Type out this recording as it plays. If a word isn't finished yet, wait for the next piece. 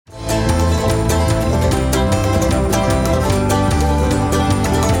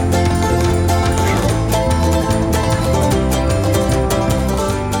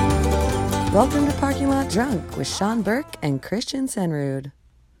Drunk with Sean Burke and Christian Senrud.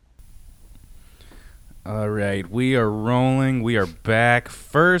 All right, we are rolling. We are back.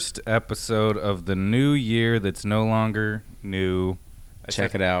 First episode of the new year that's no longer new.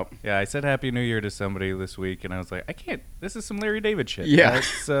 Check it out. Yeah, I said Happy New Year to somebody this week, and I was like, I can't. This is some Larry David shit. Yeah,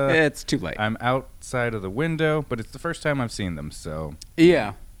 it's too late. I'm outside of the window, but it's the first time I've seen them, so.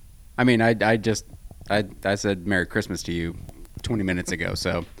 Yeah. I mean, I said Merry Christmas to you 20 minutes ago,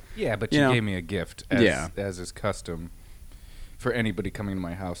 so. Yeah, but you gave me a gift, as is custom. For anybody coming to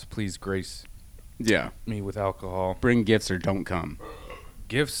my house, please grace me with alcohol. Bring gifts or don't come.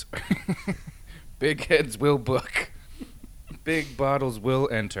 Gifts. Big heads will book. Big bottles will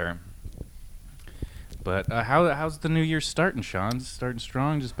enter. But how's the new year starting, Sean? Starting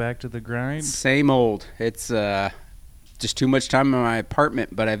strong, just back to the grind? Same old. It's just too much time in my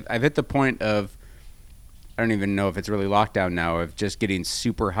apartment, but I've hit the point of, I don't even know if it's really lockdown now, of just getting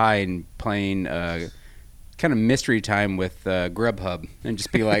super high and playing kind of mystery time with Grubhub and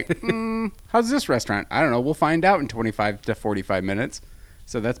just be like, how's this restaurant? I don't know. We'll find out in 25 to 45 minutes.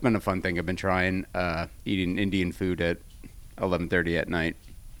 So that's been a fun thing. I've been trying eating Indian food at 11:30 at night.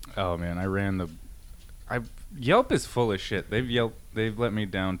 Oh man, Yelp is full of shit. They've let me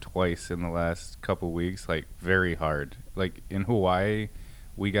down twice in the last couple weeks, like very hard. Like in Hawaii,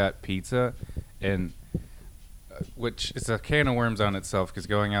 we got pizza, and which is a can of worms on itself because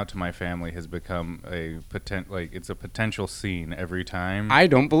going out to my family has become it's a potential scene every time. I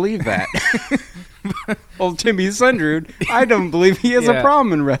don't believe that. Old Timmy Sundrud, I don't believe he has a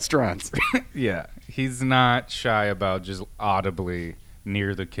problem in restaurants. Yeah, he's not shy about just audibly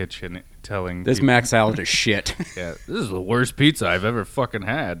near the kitchen telling this people, Mac salad is shit. Yeah, this is the worst pizza I've ever fucking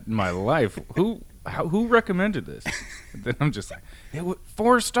had in my life. Who recommended this? And then I'm just like,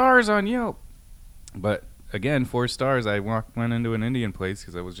 4 stars on Yelp. But again, 4 stars. I went into an Indian place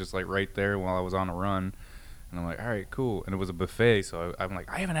because I was just like right there while I was on a run, and I'm like, all right, cool. And it was a buffet, so I'm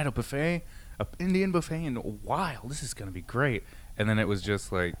like, I haven't had an Indian buffet in a while. This is gonna be great. And then it was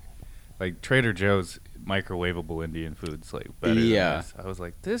just like Trader Joe's microwavable Indian food's like better than this. I was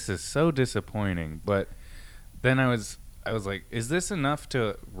like, this is so disappointing. But then I was like, is this enough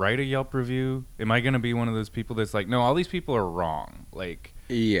to write a Yelp review? Am I gonna be one of those people that's like, no, all these people are wrong? Like,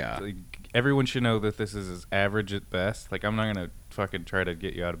 everyone should know that this is average at best. Like, I'm not gonna fucking try to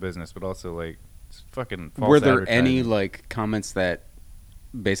get you out of business, but also like, it's fucking false. Were there any like comments that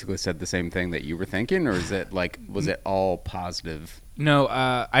basically said the same thing that you were thinking, or is it like, was it all positive? No,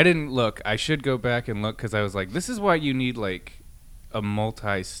 I didn't look. I should go back and look because I was like, this is why you need like a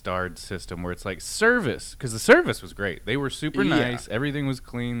multi-starred system where it's like service, because the service was great. They were super nice. Everything was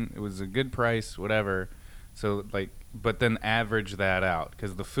clean. It was a good price, whatever. So like, but then average that out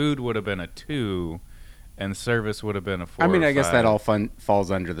because the food would have been a 2 and service would have been a 4. I mean, I guess that all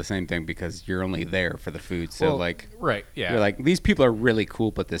falls under the same thing because you're only there for the food. So right, yeah. You're like, these people are really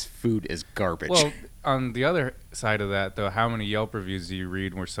cool, but this food is garbage. Well, on the other side of that, though, how many Yelp reviews do you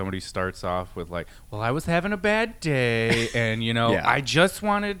read where somebody starts off with like, well, I was having a bad day, and I just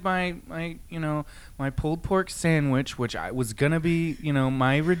wanted my pulled pork sandwich, which I was gonna be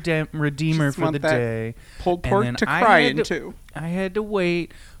my redeemer for the day. Pulled pork to cry into. I had to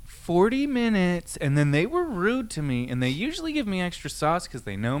wait 40 minutes, and then they were rude to me, and they usually give me extra sauce because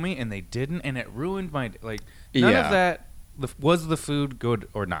they know me, and they didn't, and it ruined my none of that. Was the food good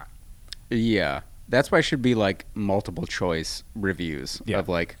or not? Yeah. That's why it should be like multiple choice reviews of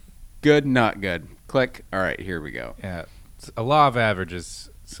like good, not good. Click. All right, here we go. Yeah, it's a law of averages,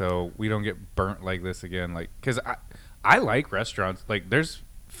 so we don't get burnt like this again. Like, because I like restaurants. Like, there's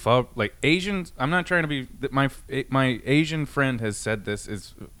like Asians. I'm not trying to be my Asian friend has said this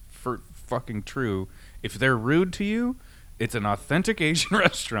is for fucking true. If they're rude to you, it's an authentic Asian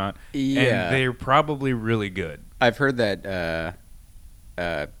restaurant, and they're probably really good. I've heard that.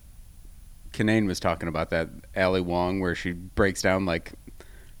 Kanane was talking about that, Ali Wong, where she breaks down like,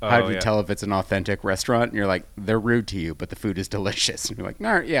 how do you tell if it's an authentic restaurant? And you're like, they're rude to you, but the food is delicious. And you're like,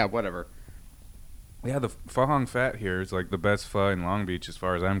 nah, yeah, whatever. Yeah, the Pho Hong Fat here is like the best pho in Long Beach as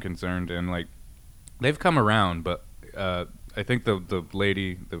far as I'm concerned, and like they've come around, but I think the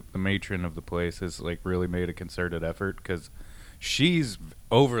lady, the matron of the place, has like really made a concerted effort because she's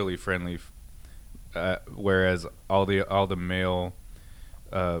overly friendly, whereas all the male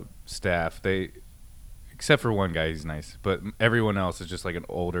staff, except for one guy, he's nice, but everyone else is just like an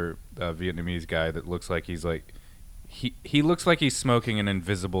older Vietnamese guy that looks like he's like he looks like he's smoking an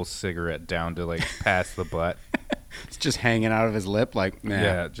invisible cigarette down to like past the butt. It's just hanging out of his lip, like, nah.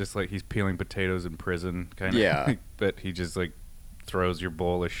 Yeah, just like he's peeling potatoes in prison, kind of. Yeah. But he just like throws your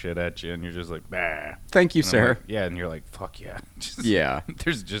bowl of shit at you, and you're just like, bah. Thank you, And I'm sir. like, yeah, and you're like, fuck yeah. Just- Yeah.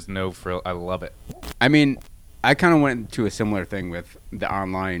 There's just no frill. I love it. I mean, I kind of went to a similar thing with the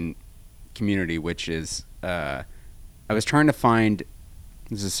online community, which is I was trying to find,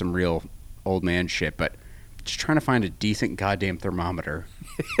 this is some real old man shit, but just trying to find a decent goddamn thermometer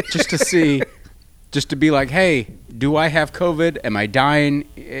just to see, just to be like, hey, do I have COVID? Am I dying?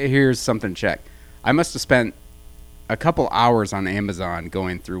 Here's something to check. I must have spent a couple hours on Amazon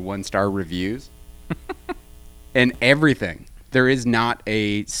going through 1-star reviews and everything. There is not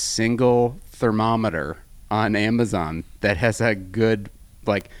a single thermometer on Amazon that has a good,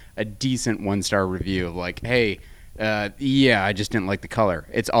 like a decent 1-star review of like, hey, yeah, I just didn't like the color.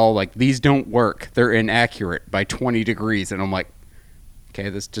 It's all like, these don't work. They're inaccurate by 20 degrees. And I'm like, okay,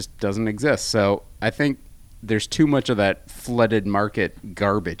 this just doesn't exist. So I think there's too much of that flooded market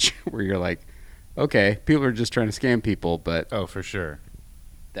garbage where you're like, okay, people are just trying to scam people, but Oh, for sure.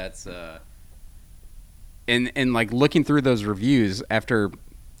 that's and like looking through those reviews after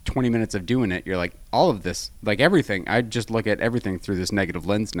 20 minutes of doing it, you're like, all of this, like everything, I just look at everything through this negative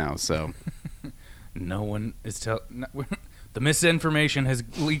lens now. So No one is the misinformation has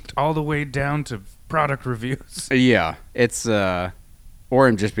leaked all the way down to product reviews. yeah, it's or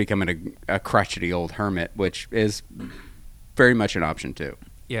I'm just becoming a crotchety old hermit, which is very much an option too.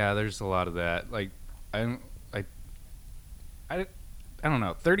 Yeah, there's a lot of that. Like, I don't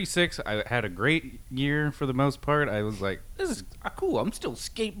know. 36, I had a great year for the most part. I was like, this is cool. I'm still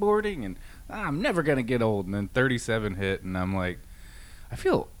skateboarding, and I'm never gonna get old. And then 37 hit, and I'm like, I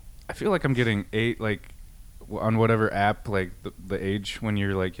feel like I'm getting on whatever app, like the age when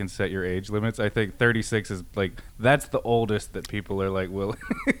you're like can set your age limits. I think 36 is like that's the oldest that people are like willing.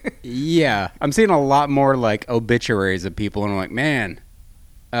 Yeah, I'm seeing a lot more like obituaries of people, and I'm like, man,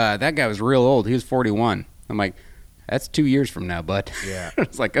 that guy was real old. He was 41. I'm like, that's 2 years from now, bud. Yeah.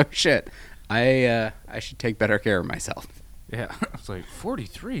 It's like, oh shit, I should take better care of myself. Yeah, I was like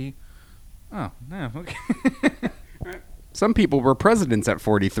 43. Oh, no, okay. Some people were presidents at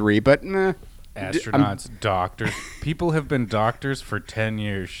 43, but nah. Astronauts, doctors. People have been doctors for 10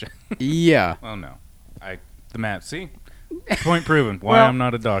 years. Yeah, Well, no. The map. See? Point proven. Why Well, I'm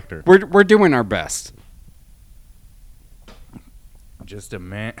not a doctor. we're doing our best. Just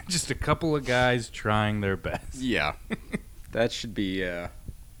a couple of guys trying their best. Yeah, that should be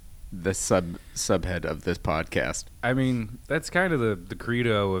the subhead of this podcast. I mean, that's kind of the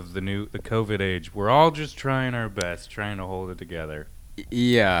credo of the COVID age. We're all just trying our best, trying to hold it together.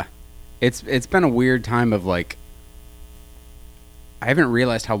 Yeah, it's been a weird time of like, I haven't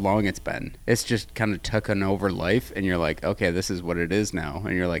realized how long it's been. It's just kind of taken over life, and you're like, okay, this is what it is now.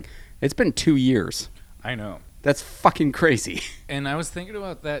 And you're like, it's been 2 years. I know. That's fucking crazy. And I was thinking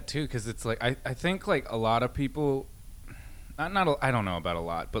about that too, because it's like I think like a lot of people, I don't know about a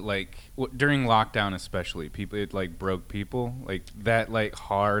lot, but like during lockdown especially, people it like broke people like that like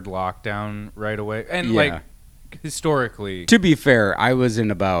hard lockdown right away, and Yeah. like historically, To be fair, I was in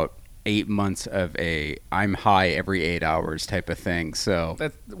about 8 months of I'm high every 8 hours type of thing. So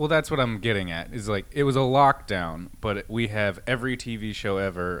that's what I'm getting at. Is like it was a lockdown, but we have every TV show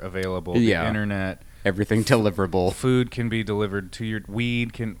ever available. Yeah. The internet. everything deliverable. Food can be delivered to your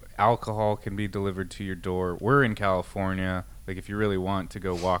alcohol can be delivered to your door. We're in California. Like if you really want to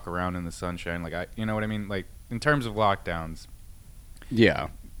go walk around in the sunshine, like you know what I mean? Like in terms of lockdowns, Yeah.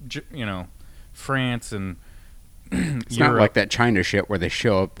 France and It's Europe. not like that China shit where they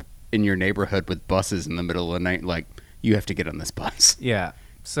show up in your neighborhood with buses in the middle of the night like, you have to get on this bus. Yeah.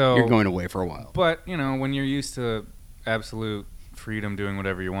 So You're going away for a while. But, when you're used to absolute freedom doing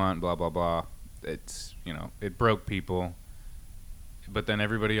whatever you want, blah, blah, blah, it's, it broke people. But then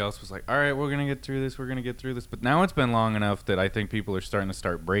everybody else was like, all right, we're going to get through this. We're going to get through this. But now it's been long enough that I think people are starting to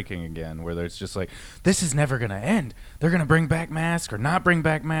start breaking again, where it's just like, this is never going to end. They're going to bring back masks or not bring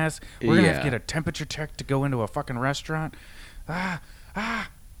back masks. We're going to have to Yeah. get a temperature check to go into a fucking restaurant.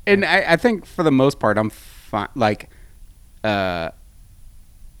 And I think for the most part, I'm fine. Like, I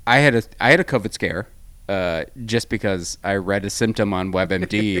had a COVID scare just because I read a symptom on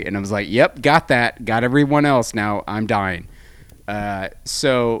WebMD, and I was like, yep, got that. Got everyone else. Now I'm dying.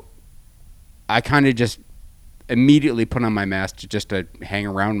 So I kind of just immediately put on my mask just to hang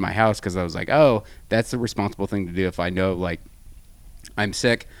around my house because I was like, oh, that's the responsible thing to do if I know, like, I'm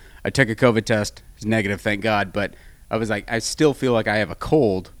sick. I took a COVID test. It's negative, thank God. But I was like, I still feel like I have a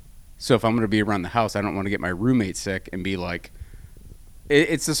cold. So if I'm going to be around the house, I don't want to get my roommate sick and be like,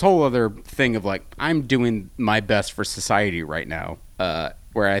 it's this whole other thing of like, I'm doing my best for society right now,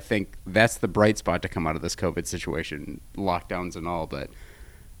 where I think that's the bright spot to come out of this COVID situation, lockdowns and all. But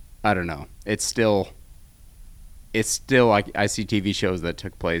I don't know. It's still, it's still like I see TV shows that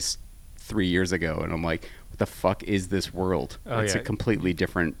took place 3 years ago, and I'm like, what the fuck is this world? It's a completely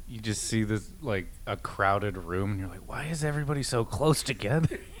different. You just see this like a crowded room, and you're like, why is everybody so close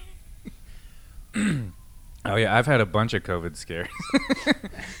together? Oh yeah, I've had a bunch of COVID scares.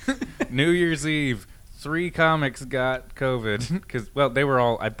 New Year's Eve, 3 comics got COVID because they were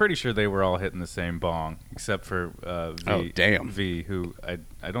all. I'm pretty sure they were all hitting the same bong, except for V. Oh damn, V, who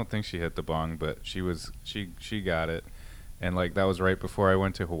I don't think she hit the bong, but she got it, and like that was right before I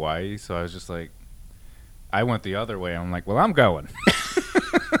went to Hawaii, so I was just like, I went the other way. I'm like, well, I'm going.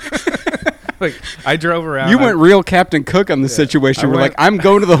 Like I drove around. You went real Captain Cook on the situation. We're like, I'm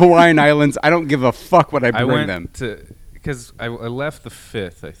going to the Hawaiian Islands. I don't give a fuck what I bring them. Because I left the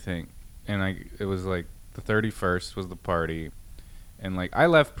 5th, I think, and it was like the 31st was the party, and like I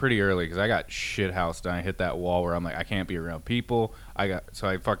left pretty early because I got shit housed and I hit that wall where I'm like, I can't be around people. So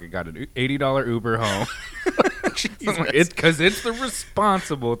I fucking got an $80 Uber home. It's because it's the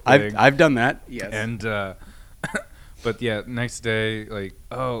responsible thing. I've done that. Yes. And but yeah, next day, like,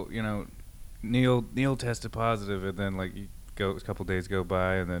 oh, Neil tested positive, and then like a couple days go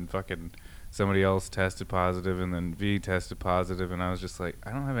by, and then fucking somebody else tested positive, and then V tested positive, and I was just like,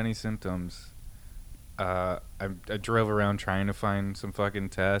 I don't have any symptoms. I drove around trying to find some fucking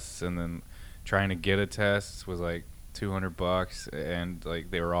tests, and then trying to get a test was like $200, and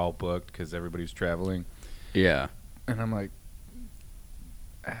like they were all booked because everybody's traveling. Yeah. And I'm like,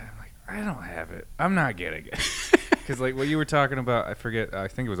 I don't have it. I'm not getting it. Because like what you were talking about, I forget. I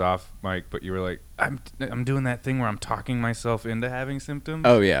think it was off mic, but you were like, I'm doing that thing where I'm talking myself into having symptoms.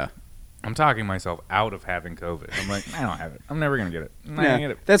 Oh yeah. I'm talking myself out of having COVID. I'm like, I don't have it. I'm never gonna get it. I'm not gonna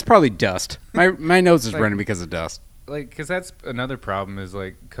get it. That's probably dust. My nose is running because of dust. Like, because that's another problem is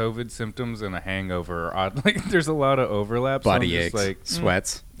like COVID symptoms and a hangover are odd. Like, there's a lot of overlaps. Body aches, like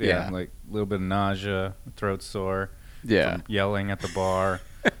sweats. Yeah, like a little bit of nausea, throat sore. Yeah, from yelling at the bar.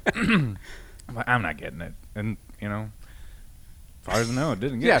 I'm not getting it, and as far as I know, it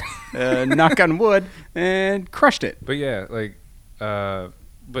didn't get it. Knock on wood, and crushed it. But yeah,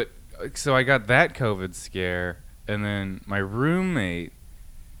 so I got that COVID scare, and then my roommate,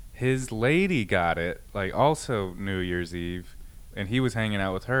 his lady got it, like also New Year's Eve, and he was hanging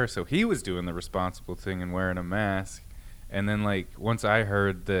out with her, so he was doing the responsible thing and wearing a mask. And then like once I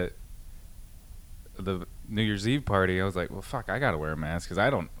heard that the New Year's Eve party, I was like, well, fuck, I gotta wear a mask because I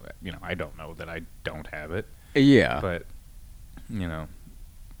don't know that I don't have it. Yeah. But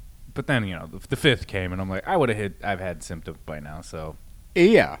but then the 5th came, and I'm like, I've had symptoms by now, so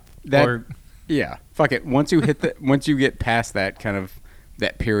yeah, fuck it. Once you get past that kind of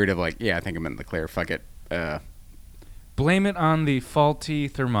that period of like, yeah, I think I'm in the clear. Fuck it. Blame it on the faulty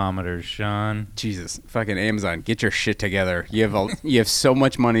thermometers, Sean. Jesus, fucking Amazon, get your shit together. You have so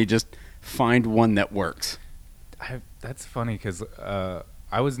much money, just find one that works. That's funny because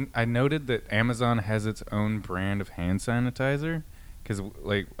I noted that Amazon has its own brand of hand sanitizer. Because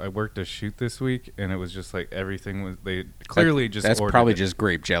like I worked a shoot this week, and it was just like everything was they clearly that's probably just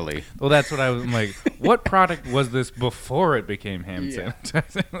grape jelly. Well, that's what I'm like. What product was this before it became hand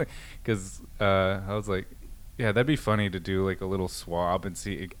sanitizer? Because I was like, yeah, that'd be funny to do like a little swab and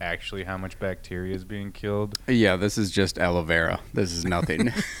see actually how much bacteria is being killed. Yeah, this is just aloe vera. This is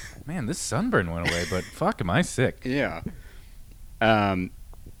nothing. Man, this sunburn went away, but fuck, am I sick? Yeah.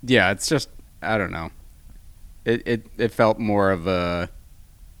 Yeah, it's just I don't know. It felt more of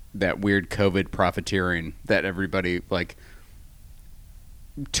that weird COVID profiteering that everybody, like,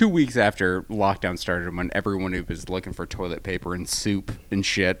 2 weeks after lockdown started, when everyone who was looking for toilet paper and soup and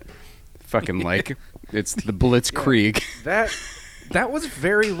shit, fucking like, it's the Blitzkrieg. That was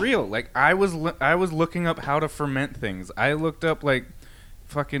very real. Like, I was looking up how to ferment things. I looked up, like,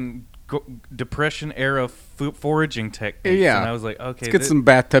 fucking Depression era foraging techniques. Yeah, and I was like, okay, let's get some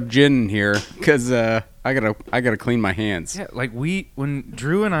bathtub gin in here because I gotta clean my hands. Yeah, like when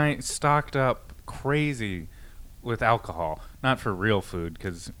Drew and I stocked up crazy with alcohol, not for real food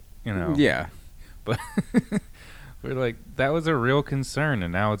because Yeah, but we're like that was a real concern,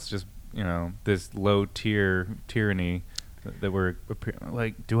 and now it's just this low tier tyranny that we're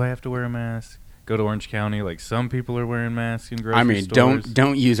like, do I have to wear a mask? Go to Orange County, like some people are wearing masks in grocery stores.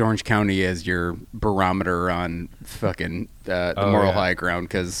 Don't use Orange County as your barometer on fucking the moral high ground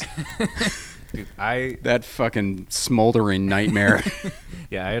because that fucking smoldering nightmare.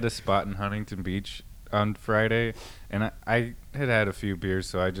 Yeah, I had a spot in Huntington Beach on Friday, and I had a few beers,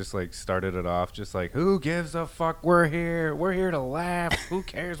 so I just like started it off just like, who gives a fuck? We're here to laugh. Who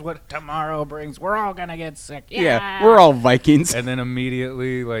cares what tomorrow brings? We're all gonna get sick. Yeah, we're all Vikings. And then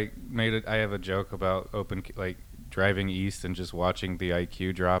immediately like I have a joke about driving east and just watching the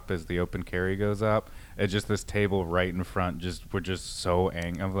IQ drop as the open carry goes up. It's just this table right in front. We're just so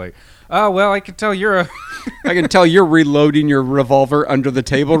angry. I'm like, oh well, I can tell you're a. I can tell you're reloading your revolver under the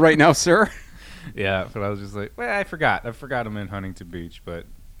table right now, sir. Yeah, but I was just like, well, I forgot him in Huntington Beach, but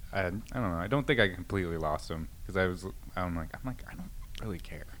I don't know. I don't think I completely lost him because I'm like, I don't really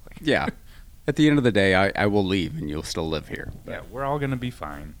care. Like, Yeah. At the end of the day, I will leave and you'll still live here. yeah, we're all gonna be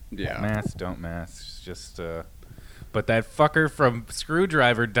fine. Yeah. Mask, don't mask. It's just, but that fucker from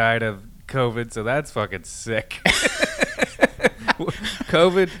Screwdriver died of COVID, so that's fucking sick.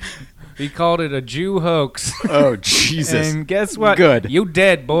 COVID, he called it a Jew hoax. Oh, Jesus. And guess what? Good. You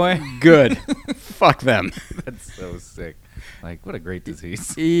dead, boy. Good. Fuck them. That's so sick. Like, what a great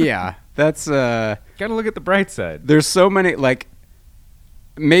disease. Yeah. That's, Gotta look at the bright side. there's so many, like,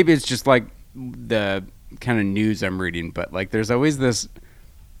 maybe it's just like the kind of news I'm reading, but like there's always this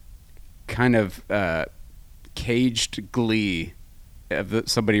kind of caged glee of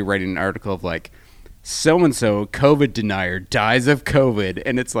somebody writing an article of like, so-and-so COVID denier dies of COVID,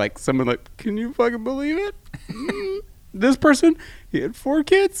 and it's like someone like, can you fucking believe it? This person, he had 4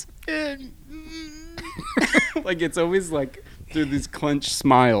 kids, and like it's always like through these clenched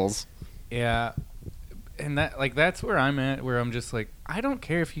smiles. Yeah. And that's where I'm at, where I'm just like, I don't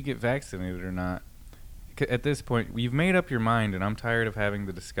care if you get vaccinated or not. At this point, you've made up your mind, and I'm tired of having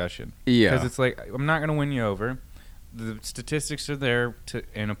the discussion. Yeah. Because it's like, I'm not going to win you over. The statistics are there,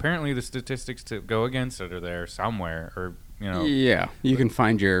 and apparently the statistics to go against it are there somewhere, or, you know. Yeah, you can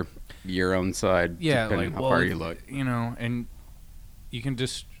find your own side Yeah, depending like, on how far you look. You know, and you can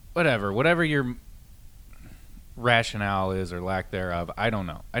just, whatever your rationale is or lack thereof, I don't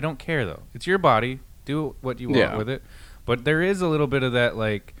know. I don't care, though. It's your body. Do what you want with it. But there is a little bit of that,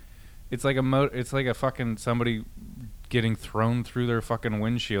 like, it's like a fucking somebody getting thrown through their fucking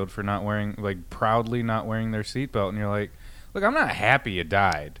windshield for not wearing, like, proudly not wearing their seatbelt, and you're like, look, I'm not happy you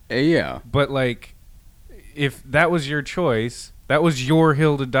died. Yeah. But, like, if that was your choice, that was your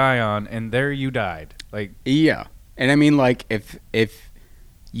hill to die on, and there you died. Like, Yeah. And I mean, like, if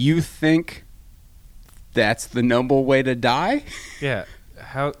you think that's the noble way to die, yeah,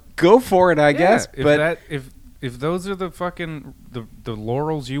 how go for it, I guess. But if those are the fucking the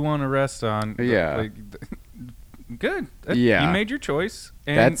laurels you want to rest on, Yeah. good. Yeah. You made your choice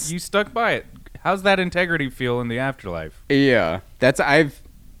and you stuck by it. How's that integrity feel in the afterlife? yeah, I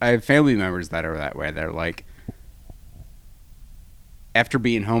have family members that are that way. They're like, after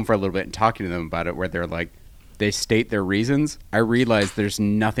being home for a little bit and talking to them about it, where they're like, they state their reasons. I realize there's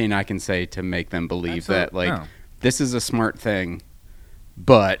nothing I can say to make them believe that, like, No. this is a smart thing,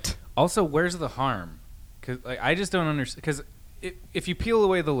 but Also, where's the harm? Because I just don't understand. Because if you peel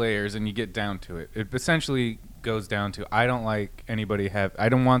away the layers and you get down to it, it essentially goes down to I don't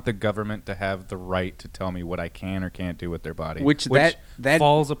want the government to have the right to tell me what I can or can't do with their body, Which that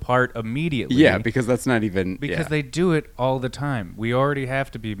falls apart immediately. Yeah, because that's not even because they do it all the time. We already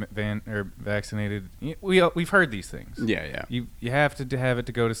have to be vaccinated. We've heard these things. Yeah. You have to have it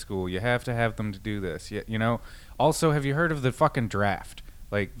to go to school. You have to have them to do this. You know. Also, have you heard of the fucking draft?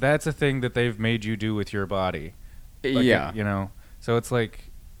 Like, that's a thing that they've made you do with your body. Like, Yeah. you know. So it's like,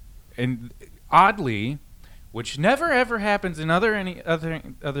 and oddly, which never ever happens in any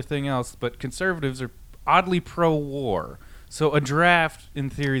other thing else, but conservatives are oddly pro-war. So a draft, in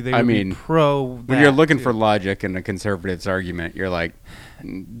theory, they would be pro. When you're looking for logic in a conservative's argument, you're like,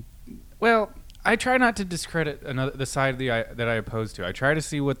 well, I try not to discredit the side that I oppose to. I try to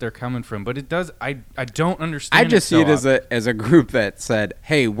see what they're coming from, but it does. I don't understand. I just see it as a group that said,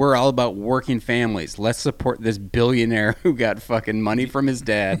 "Hey, we're all about working families. Let's support this billionaire who got fucking money from his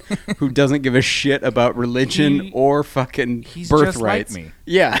dad, who doesn't give a shit about religion or fucking birthrights." Just like me.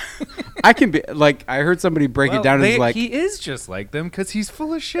 Yeah, I can be like. I heard somebody break it down as like he is just like them because he's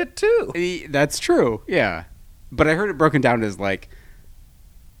full of shit too. That's true. Yeah, but I heard it broken down as like,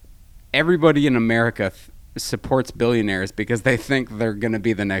 everybody in America supports billionaires because they think they're going to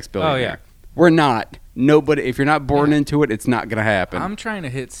be the next billionaire. Oh, yeah. We're not. Nobody. If you're not born into it, it's not going to happen. I'm trying to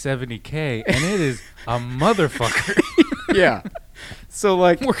hit 70K, and it is a motherfucker. Yeah. So,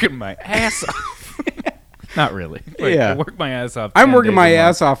 like, I'm working my ass off. Not really. Like, Yeah. I work my ass off. I'm 10 working days my a month.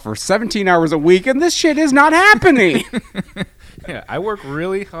 ass off for 17 hours a week, and this shit is not happening. Yeah, I work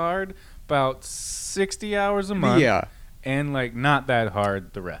really hard, about 60 hours a month. Yeah. And, like, not that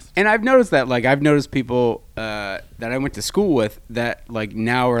hard the rest. And I've noticed that. Like, I've noticed people that I went to school with that, like,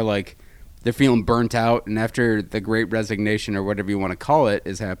 now are, like, they're feeling burnt out. And after the Great Resignation or whatever you want to call it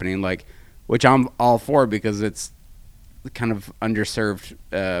is happening, like, which I'm all for because it's kind of underserved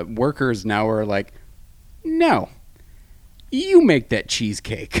workers now are like, no, you make that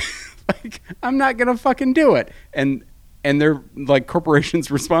cheesecake. Like, I'm not gonna fucking do it. And their like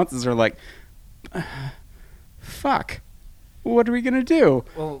corporations' responses are like, fuck, what are we gonna do?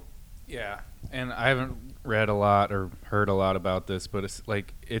 Well, yeah, and I haven't read a lot or heard a lot about this, but it's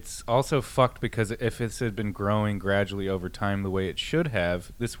like it's also fucked because if this had been growing gradually over time the way it should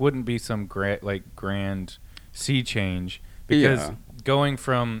have, this wouldn't be some grand sea change, because going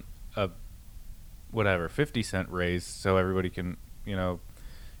from a 50-cent raise so everybody can,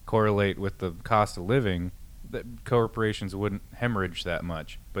 correlate with the cost of living, that corporations wouldn't hemorrhage that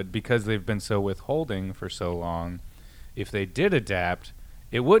much. But because they've been so withholding for so long, if they did adapt,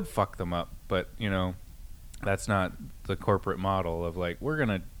 it would fuck them up. But, that's not the corporate model of like, we're going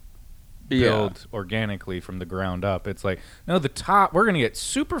to build organically from the ground up. It's like, no, we're going to get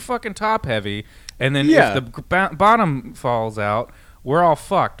super fucking top heavy, and then if the bottom falls out, we're all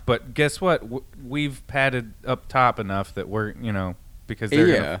fucked. But guess what? We've padded up top enough that we're, because they're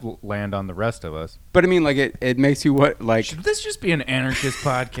going to land on the rest of us. But I mean, like, it makes you what, like... Should this just be an anarchist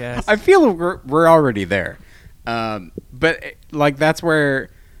podcast? I feel we're already there. But, like, that's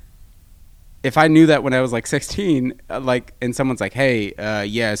where... If I knew that when I was like 16, like, and someone's like, "Hey,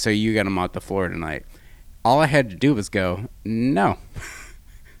 so you got to mop the floor tonight," all I had to do was go, "No,"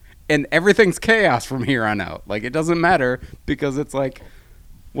 and everything's chaos from here on out. Like, it doesn't matter, because it's like,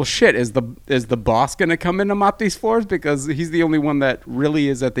 well, shit, is the boss gonna come in to mop these floors, because he's the only one that really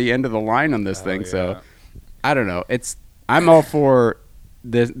is at the end of the line on this thing. Yeah. So I don't know. I'm all for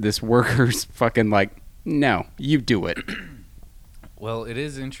this workers fucking like, no, you do it. Well, it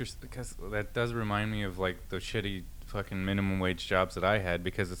is interesting because that does remind me of like the shitty fucking minimum wage jobs that I had,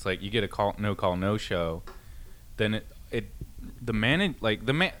 because it's like you get a no show, then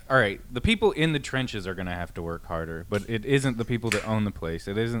all right, the people in the trenches are going to have to work harder, but it isn't the people that own the place.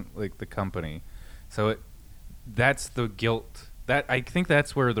 It isn't like the company. So that's the guilt. That I think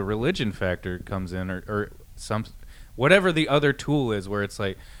that's where the religion factor comes in, or some whatever the other tool is, where it's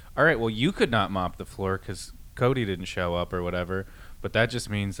like, all right, well, you could not mop the floor because Cody didn't show up or whatever. But that just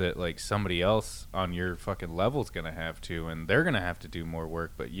means that, like, somebody else on your fucking level is going to have to, and they're going to have to do more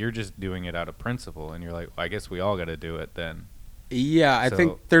work, but you're just doing it out of principle, and you're like, well, I guess we all got to do it then. Yeah, I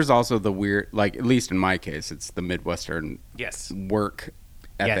think there's also the weird, like, at least in my case, it's the Midwestern work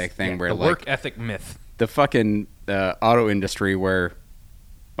ethic thing. Where, the like, work ethic myth. The fucking auto industry, where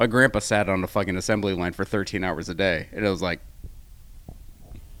my grandpa sat on a fucking assembly line for 13 hours a day, and it was like,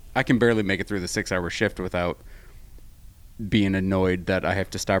 I can barely make it through the 6-hour shift without being annoyed that I have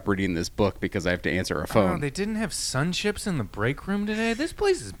to stop reading this book because I have to answer a phone. Oh, they didn't have sun chips in the break room today? This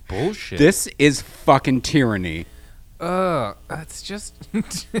place is bullshit. This is fucking tyranny. That's just...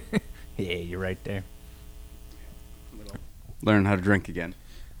 Yeah, you're right there. Learn how to drink again.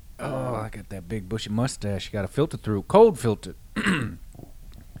 Oh, I got that big bushy mustache. You got to filter through. Cold filter.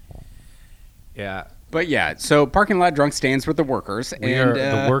 Yeah. But yeah, so Parking Lot Drunk stands with the workers. We are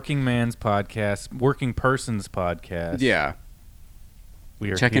the Working Man's Podcast, Working Person's Podcast. Yeah.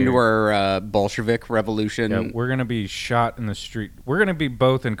 We are Check into our Bolshevik revolution. Yeah, we're going to be shot in the street. We're going to be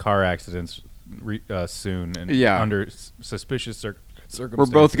both in car accidents soon, and under suspicious circumstances. We're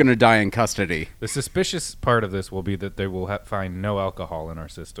both going to die in custody. The suspicious part of this will be that they will find no alcohol in our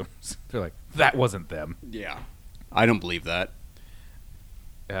systems. They're like, that wasn't them. Yeah. I don't believe that.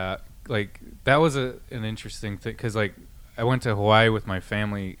 Like, that was an interesting thing, because, like, I went to Hawaii with my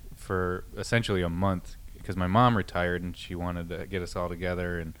family for essentially a month, because my mom retired, and she wanted to get us all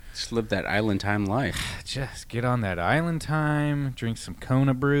together. And just live that island time life. Just get on that island time, drink some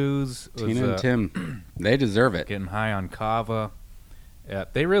Kona brews. Tina and Tim, they deserve it. Getting high on kava. Yeah,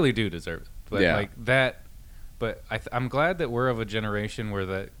 they really do deserve it. But, like, that... But I'm glad that we're of a generation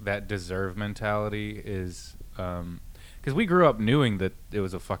where that deserve mentality is... Because we grew up knowing that it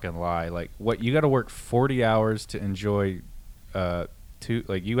was a fucking lie. Like, what, you got to work 40 hours to enjoy 2,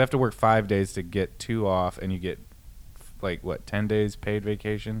 like, you have to work 5 days to get 2 off, and you get, like, what, 10 days paid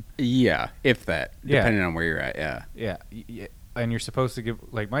vacation? Yeah, if that, depending on where you're at, Yeah, and you're supposed to give,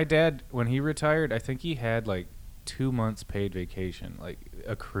 like, my dad, when he retired, I think he had, like, 2 months paid vacation, like,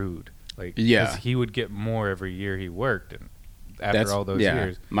 accrued. Like, because he would get more every year he worked, and after all those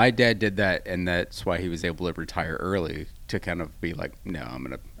years. My dad did that, and that's why he was able to retire early, to kind of be like, no, I'm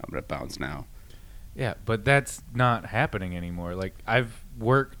gonna bounce now. Yeah, but that's not happening anymore. Like, I've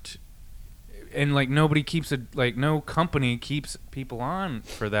worked, and like no company keeps people on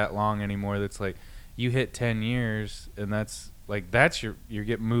for that long anymore. That's like, you hit 10 years, and that's you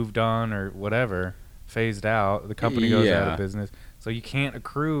get moved on or whatever, phased out. The company goes out of business, so you can't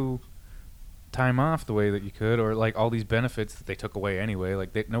accrue time off the way that you could, or like all these benefits that they took away anyway.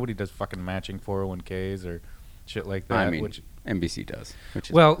 Like, nobody does fucking matching 401ks or shit like that. I mean, which NBC does. Which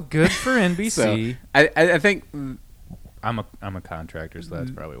is Well, good for NBC. So, I think I'm a contractor, so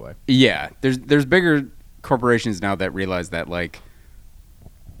that's probably why. yeah, there's bigger corporations now that realize that like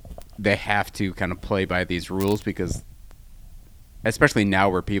they have to kind of play by these rules because especially now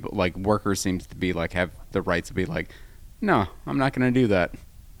where people like workers seems to be like have the rights to be like, no, I'm not going to do that.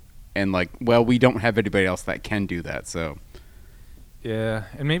 And like, well, we don't have anybody else that can do that. So Yeah,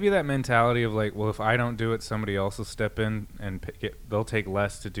 and maybe that mentality of like, well, if I don't do it, somebody else will step in and they'll take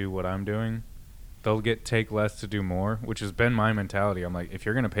less to do what I'm doing. They'll take less to do more, which has been my mentality. I'm like, if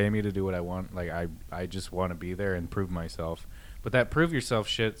you're going to pay me to do what I want, like I just want to be there and prove myself. But that prove yourself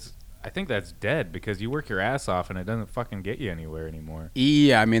shit's, I think that's dead because you work your ass off and it doesn't fucking get you anywhere anymore.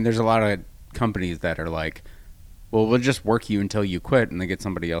 yeah, I mean, there's a lot of companies that are like, well, we'll just work you until you quit, and they get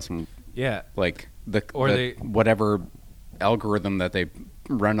somebody else from Yeah. like They whatever algorithm that they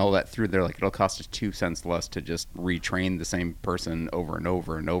run all that through. They're like, it'll cost us 2 cents less to just retrain the same person over and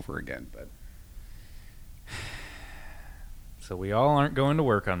over and over again. But So we all aren't going to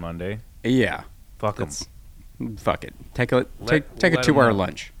work on Monday. yeah, Fuck 'em. fuck it. Take a Let 'em 2-hour know.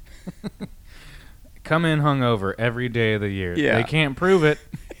 lunch. Come in hungover every day of the year. Yeah. They can't prove it.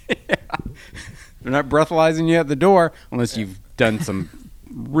 They're not breathalyzing you at the door unless you've done some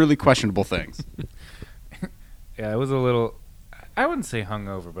really questionable things. Yeah, it was a little, I wouldn't say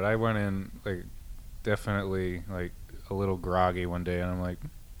hungover, but I went in like definitely like a little groggy one day, and I'm like,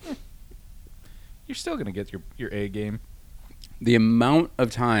 you're still gonna get your A game. The amount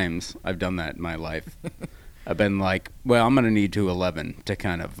of times I've done that in my life, I've been like, well, I'm going to need to 11 to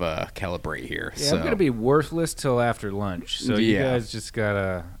kind of calibrate here. Yeah, so. I'm gonna be worthless till after lunch, so you Yeah. guys just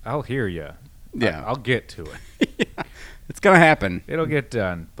gotta. I'll hear you. Yeah. I'll get to it. It's going to happen. It'll get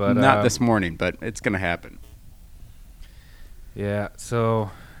done, but Not this morning, but it's going to happen. Yeah,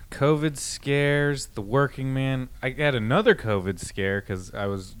 so COVID scares, the working man. I got another COVID scare because I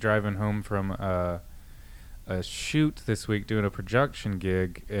was driving home from a shoot this week doing a production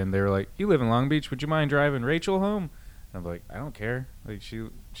gig, and they were like, you live in Long Beach, would you mind driving Rachel home? And I'm like, I don't care. Like she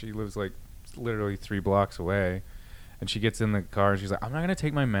lives like literally 3 blocks away. And she gets in the car and she's like, I'm not going to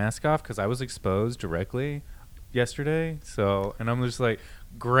take my mask off because I was exposed directly yesterday. So, and I'm just like,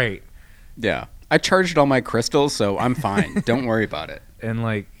 great. Yeah. I charged all my crystals, so I'm fine. Don't worry about it. And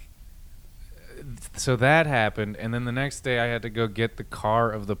like, so that happened, and then the next day I had to go get the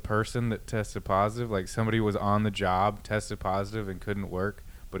car of the person that tested positive. Like somebody was on the job, tested positive, and couldn't work,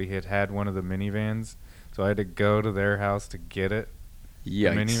 but he had one of the minivans, so I had to go to their house to get it.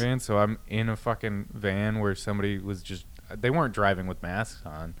 Yikes. The minivan. So I'm in a fucking van where somebody was just, they weren't driving with masks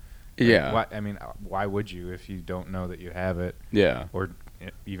on. Like, Yeah. why would you if you don't know that you have it? Yeah. Or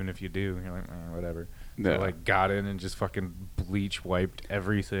even if you do, you're like, whatever. Yeah. So like got in and just fucking bleach wiped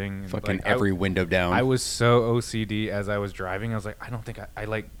everything. And Fucking like, every window down. I was so OCD as I was driving. I was like, I don't think I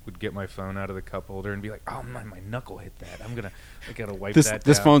like would get my phone out of the cup holder and be like, oh my knuckle hit that. I gotta wipe that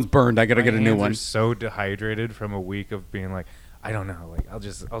This down. phone's burned. I got to My get a new hands one. are so dehydrated from a week of being like, I don't know. Like I'll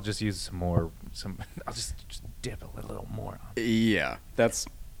just use some more. I'll just dip a little more. Yeah.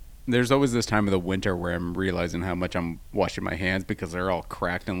 There's always this time of the winter where I'm realizing how much I'm washing my hands because they're all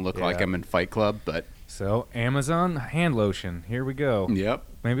cracked and look like Yeah. I'm in Fight Club, but So Amazon hand lotion. Here we go. yep.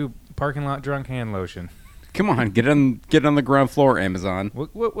 Maybe parking lot drunk hand lotion. Come on, get on the ground floor, Amazon.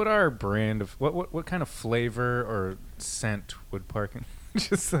 What our brand of what kind of flavor or scent would parking?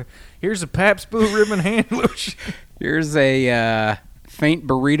 Just here's a Pabst Blue Ribbon hand lotion. Here's a faint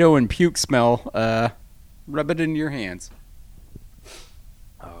burrito and puke smell. Rub it in your hands.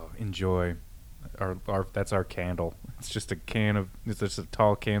 Oh, enjoy. Our that's our candle. It's just it's just a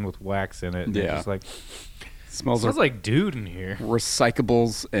tall can with wax in it. And Yeah. It's just like Smells smells like dude in here.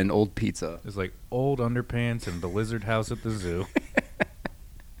 recyclables and old pizza. There's like old underpants and the lizard house at the zoo.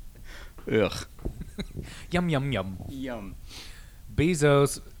 Ugh. Yum yum yum. Yum.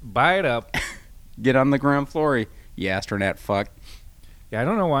 Bezos, buy it up. Get on the ground floor, you astronaut fuck. Yeah, I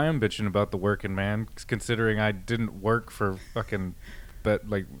don't know why I'm bitching about the working man, considering I didn't work for fucking. But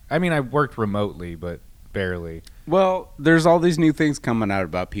like, I mean, I worked remotely, but barely. Well, there's all these new things coming out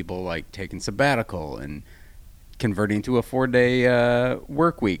about people like taking sabbatical and converting to a 4-day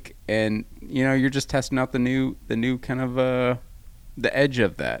work week, and you know you're just testing out the new kind of the edge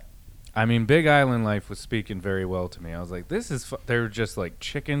of that. I mean, Big Island life was speaking very well to me. I was like, this is. They were just like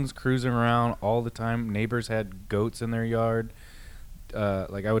chickens cruising around all the time. Neighbors had goats in their yard.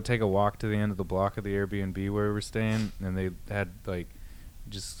 Like I would take a walk to the end of the block of the Airbnb where we were staying, and they had like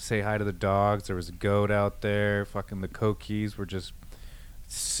just say hi to the dogs. There was a goat out there. Fucking the Coquis were just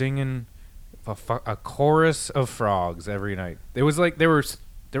singing a chorus of frogs every night. It was like there were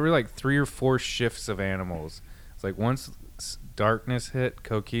like 3 or 4 shifts of animals. It's like once darkness hit,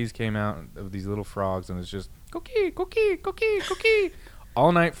 Coquis came out of these little frogs, and it's just Coquis, Coquis, Coquis, Coquis,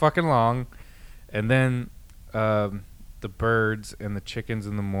 all night fucking long. And then the birds and the chickens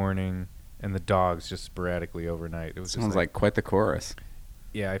in the morning, and the dogs just sporadically overnight. It was Sounds just like quite the chorus.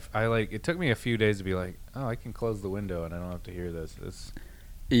 yeah. I like. It took me a few days to be like, oh, I can close the window and I don't have to hear this. It's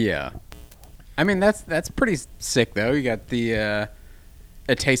Yeah. I mean, that's pretty sick, though. You got the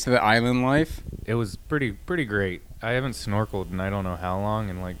a taste of the island life. It was pretty great. I haven't snorkeled in I don't know how long,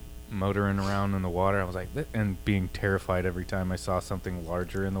 and like motoring around in the water, I was like, and being terrified every time I saw something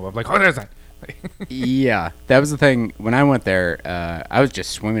larger in the water. Like, oh, there's that. Yeah, that was the thing. When I went there, I was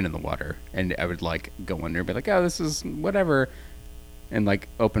just swimming in the water, and I would like go in there and be like, oh, this is whatever, and like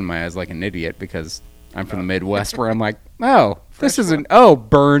open my eyes like an idiot because I'm from the Midwest, where I'm like, oh, this isn't. Oh,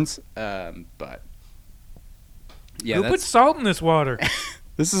 burns. But yeah, Who put salt in this water?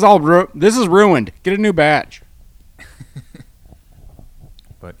 this is all. This is ruined. Get a new batch.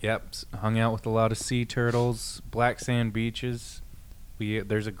 But yep, hung out with a lot of sea turtles, black sand beaches.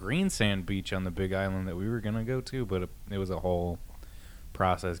 There's a green sand beach on the Big Island that we were gonna go to, but it was a whole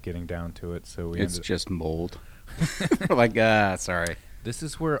process getting down to it. So It's just mold. Like, sorry. This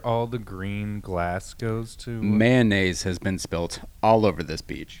is where all the green glass goes to. Mayonnaise has been spilt all over this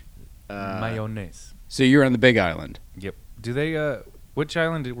beach. Mayonnaise. So you're on the Big Island. Yep. Do they? Which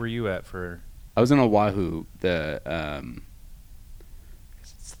island were you at for? I was in Oahu.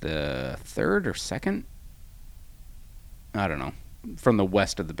 It's the third or second. I don't know. From the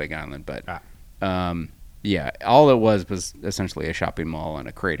west of the Big Island, but yeah, all it was essentially a shopping mall and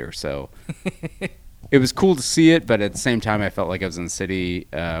a crater. So it was cool to see it, but at the same time, I felt like I was in the city.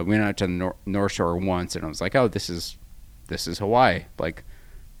 We went out to the North Shore once, and I was like, "Oh, this is Hawaii, like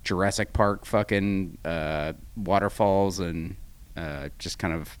Jurassic Park, fucking waterfalls and just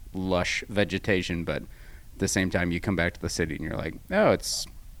kind of lush vegetation." But at the same time, you come back to the city, and you're like, "Oh, it's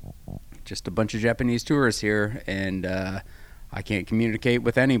just a bunch of Japanese tourists here, and I can't communicate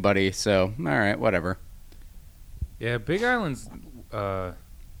with anybody, so all right, whatever." Yeah, Big Island's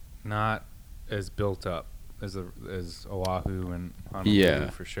not as built up as Oahu and Honolulu, Yeah.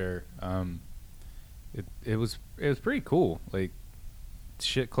 for sure. It was pretty cool. Like,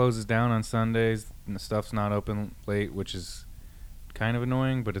 shit closes down on Sundays and the stuff's not open late, which is kind of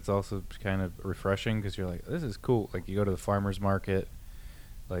annoying, but it's also kind of refreshing because you're like, this is cool. Like, you go to the farmer's market,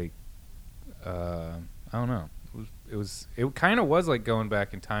 like, I don't know. It kind of was like going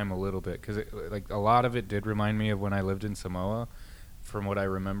back in time a little bit because like a lot of it did remind me of when I lived in Samoa, from what I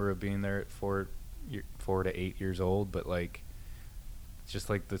remember of being there at 4 to 8 years old. But like, just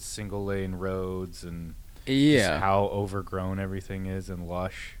like the single lane roads and just how overgrown everything is and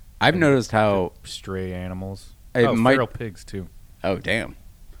lush. I've and noticed how stray animals. might- feral pigs too. Oh, damn.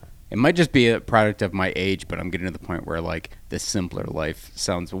 It might just be a product of my age, but I'm getting to the point where like the simpler life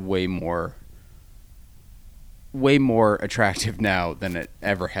sounds way more attractive now than it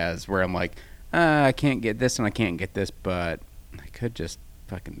ever has, where I'm like, I can't get this and I can't get this, but I could just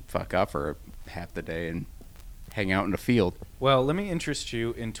fucking fuck off for half the day and hang out in the field. Well, let me interest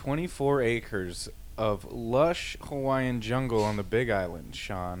you in 24 acres of lush Hawaiian jungle on the Big Island,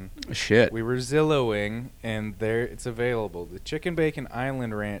 Sean. Shit. We were Zillowing, and there it's available. The Chicken Bacon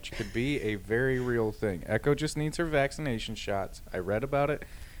Island Ranch could be a very real thing. Echo just needs her vaccination shots. I read about it,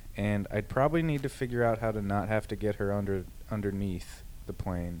 and I'd probably need to figure out how to not have to get her underneath the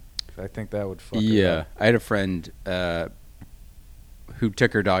plane. I think that would fuck her up. I had a friend who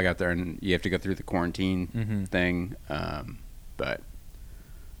took her dog out there, and you have to go through the quarantine thing. But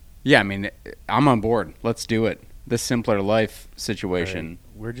yeah, I mean, I'm on board. Let's do it. This simpler life situation. Right.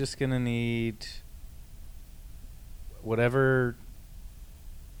 We're just gonna need whatever.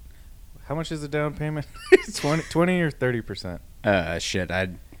 How much is the down payment? 20 or 30%. Shit.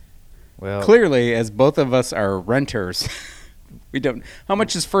 Well, Clearly, as both of us are renters, we don't. How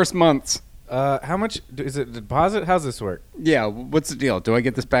much is first month's? how much is it deposit? How's this work? Yeah, what's the deal? Do I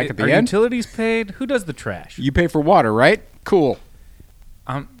get this back at the Are end? utilities paid? Who does the trash? You pay for water, right? Cool.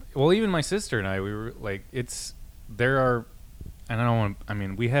 Well, even my sister and I, we were like, there are, and I don't want, I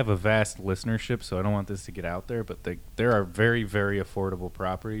mean, we have a vast listenership, so I don't want this to get out there, but there are very, very affordable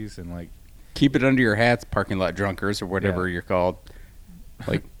properties, and like, Keep it under your hats, parking lot drunkers, or whatever you're called.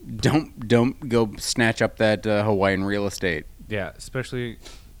 Like, don't go snatch up that Hawaiian real estate. yeah, especially,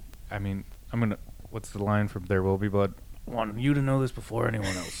 I mean, what's the line from There Will Be Blood? I want you to know this before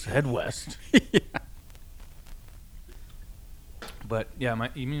anyone else. Head west. Yeah. But yeah,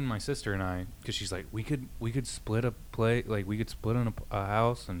 even my sister and I, because she's like, we could split we could split in a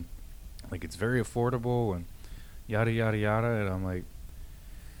house, and like it's very affordable and yada yada yada. And I'm like,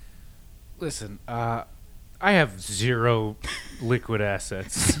 listen, I have zero liquid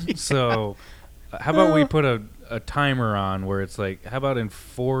assets. So how about we put a timer on where it's like, how about in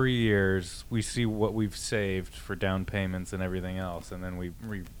 4 years we see what we've saved for down payments and everything else, and then we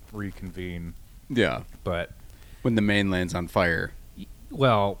reconvene. Yeah. But When the mainland's on fire.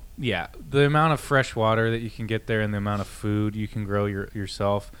 well, yeah, the amount of fresh water that you can get there and the amount of food you can grow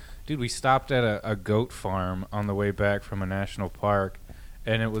yourself. Dude, we stopped at a goat farm on the way back from a national park,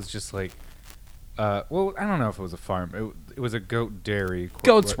 and it was just like, well, I don't know if it was a farm. It was a goat dairy.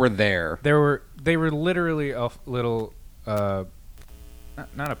 Goats were there. They were literally a little, not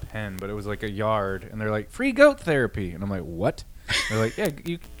a pen, but it was like a yard, and they're like, free goat therapy, and I'm like, what? They're like, yeah,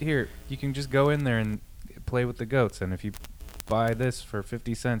 you can just go in there and play with the goats, and if you buy this for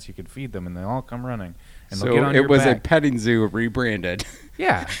 50 cents, you could feed them, and they all come running, and they'll get on your it was back. a petting zoo rebranded.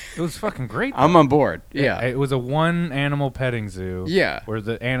 Yeah, it was fucking great. I'm on board. Yeah. It was a one animal petting zoo. Yeah. Where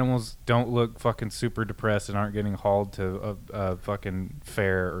the animals don't look fucking super depressed and aren't getting hauled to a fucking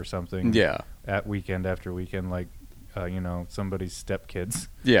fair or something. Yeah. At weekend after weekend, like, somebody's stepkids.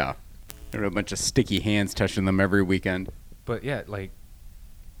 Yeah. There were a bunch of sticky hands touching them every weekend. But yeah, like,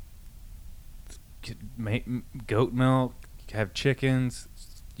 goat milk, have chickens.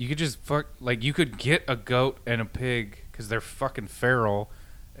 You could just you could get a goat and a pig because they're fucking feral,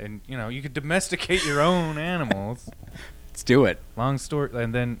 and you could domesticate your own animals. Let's do it. Long story,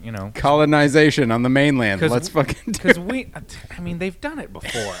 and then Colonization on the mainland. Let's fucking do it. Because they've done it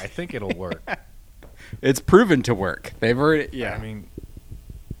before. I think it'll work. It's proven to work. They've already. Yeah. I mean,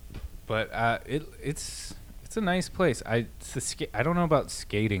 but it's a nice place. I don't know about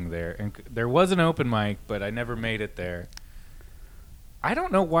skating there, and there was an open mic, but I never made it there. I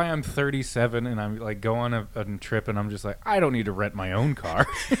don't know why I'm 37 and I'm like go on a trip and I'm just like, I don't need to rent my own car.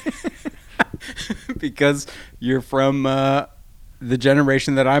 Because you're from the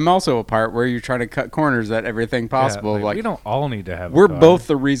generation that I'm also a part, where you're trying to cut corners at everything possible. Yeah, we don't all need to have. We're a car. both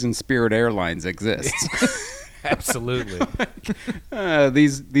the reason Spirit Airlines exists. Absolutely.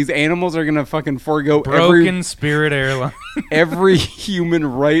 These animals are gonna fucking forego broken Spirit Airlines. every human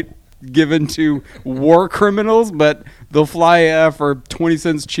right given to war criminals, but they'll fly for 20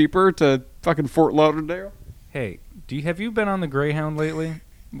 cents cheaper to fucking Fort Lauderdale. Hey, have you been on the Greyhound lately?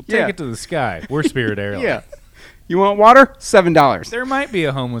 We'll Yeah. take it to the sky. We're Spirit Airlines. Yeah. You want water? $7. There might be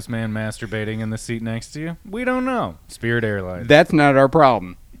a homeless man masturbating in the seat next to you. We don't know. Spirit Airlines. That's not our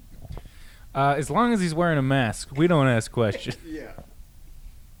problem. As long as he's wearing a mask, we don't ask questions. Yeah.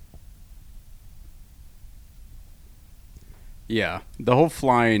 Yeah. The whole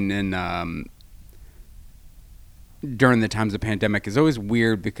flying in during the times of pandemic is always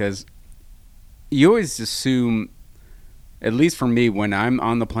weird, because you always assume, at least for me, when I'm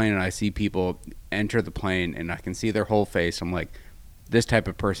on the plane and I see people enter the plane and I can see their whole face, I'm like, this type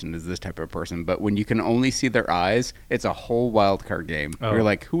of person is this type of person. But when you can only see their eyes, it's a whole wild card game. Oh. You're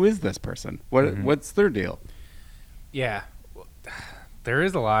like, who is this person? What's their deal? Yeah. There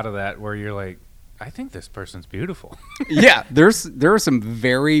is a lot of that where you're like, I think this person's beautiful. Yeah, there are some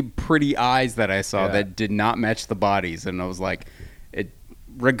very pretty eyes that I saw Yeah. that did not match the bodies, and I was like,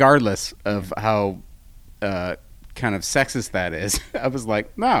 regardless of how kind of sexist that is, I was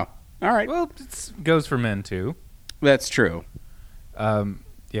like, no, all right. Well, it goes for men too. That's true.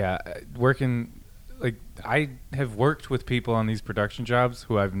 Yeah, working, like, I have worked with people on these production jobs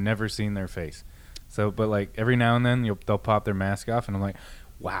who I've never seen their face. So, but like every now and then they'll pop their mask off, and I'm like,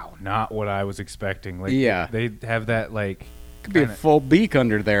 wow, not what I was expecting. Like, Yeah. they have that like Could be a full beak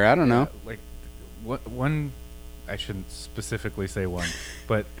under there. I don't know. like one. I shouldn't specifically say one,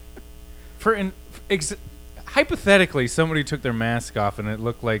 but hypothetically, somebody took their mask off and it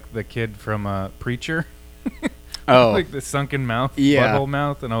looked like the kid from Preacher. Oh, Like the sunken mouth, Yeah. butthole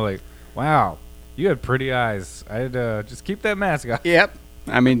mouth, and I'm like, wow, you have pretty eyes. I'd just keep that mask off. yep.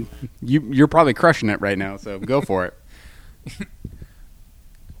 I mean, you're probably crushing it right now, so go for it.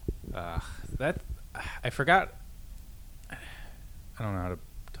 That I forgot. I don't know how to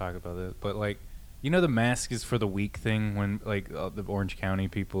talk about this, but like, the mask is for the weak thing when like the Orange County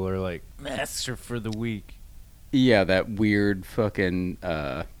people are like, masks are for the weak. Yeah, that weird fucking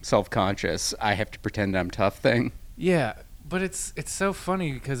self-conscious, I have to pretend I'm tough thing. Yeah, but it's so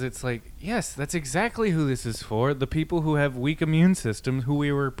funny because it's like, yes, that's exactly who this is for. The people who have weak immune systems, who we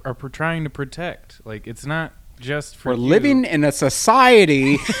are trying to protect. Like, it's not just for We're you, living in a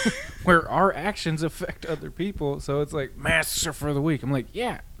society. where our actions affect other people. So it's like, masks are for the weak. I'm like,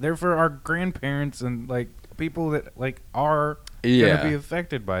 yeah, they're for our grandparents and like people that like are gonna be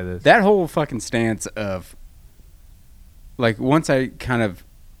affected by this. That whole fucking stance of, like, once that kind of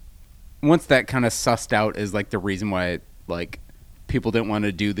sussed out is like the reason why like people didn't want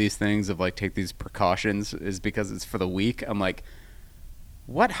to do these things of like take these precautions is because it's for the weak. I'm like,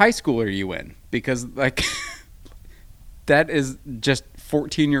 what high school are you in? Because like that is just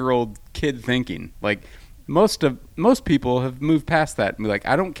 14-year-old kid thinking. Like most people have moved past that and be like,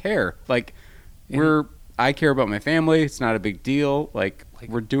 I don't care. Like I care about my family. It's not a big deal. Like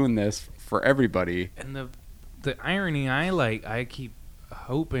we're doing this for everybody. And the irony I keep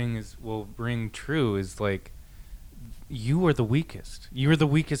hoping will ring true is like, you are the weakest. You are the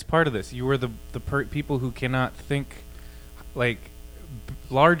weakest part of this. You are the people who cannot think like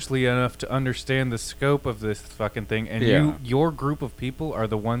largely enough to understand the scope of this fucking thing. And your group of people are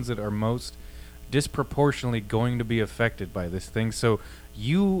the ones that are most disproportionately going to be affected by this thing. So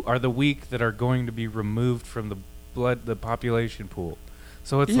you are the weak that are going to be removed from the population pool.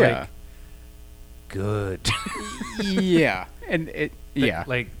 So it's like good. Yeah. And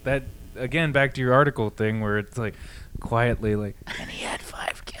like that again, back to your article thing where it's like quietly like, and he had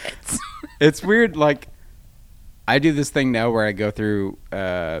 5 kids. It's weird. Like I do this thing now where I go through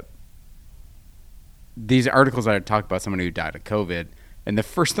these articles that I talk about somebody who died of COVID, and the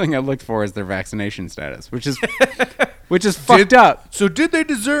first thing I looked for is their vaccination status, which is fucked up. So did they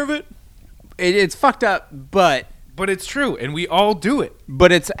deserve it? It's fucked up, but it's true, and we all do it.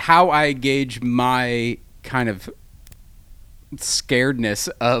 But it's how I gauge my kind of scaredness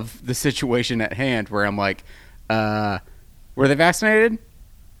of the situation at hand, where I'm like, were they vaccinated?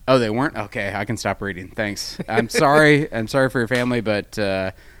 Oh, they weren't? Okay, I can stop reading. Thanks. I'm sorry. I'm sorry for your family, but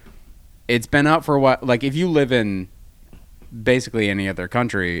it's been out for a while. Like, if you live in basically any other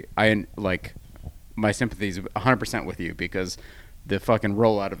country, my sympathies 100% with you, because the fucking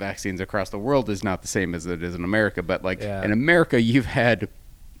rollout of vaccines across the world is not the same as it is in America. But in America, you've had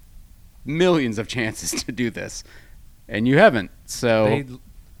millions of chances to do this, and you haven't. So they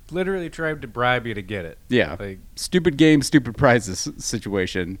literally tried to bribe you to get it. Yeah, like, stupid game, stupid prizes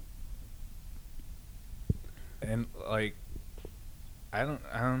situation. And like, I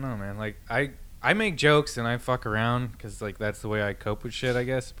don't know, man. Like I make jokes and I fuck around because like that's the way I cope with shit, I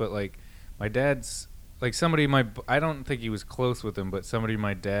guess. But like my dad's like somebody I don't think he was close with him, but somebody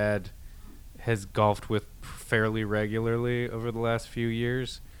my dad has golfed with fairly regularly over the last few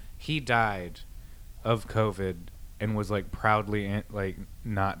years. He died of COVID and was like proudly like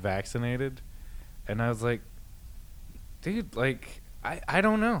not vaccinated, and I was like, dude, like I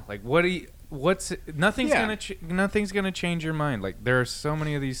don't know, like nothing's gonna change your mind. Like there are so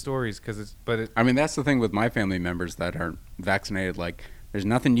many of these stories I mean, that's the thing with my family members that aren't vaccinated. Like there's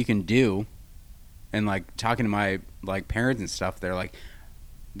nothing you can do, and like talking to my like parents and stuff,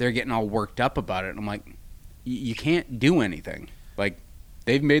 they're getting all worked up about it. And I'm like, you can't do anything. Like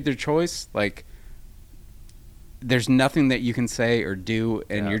they've made their choice. Like there's nothing that you can say or do,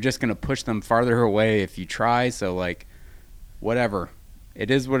 and you're just gonna push them farther away if you try. So like, whatever. It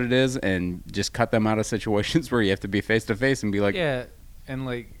is what it is, and just cut them out of situations where you have to be face to face and be like, yeah. And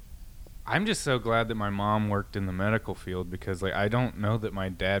like, I'm just so glad that my mom worked in the medical field, because like I don't know that my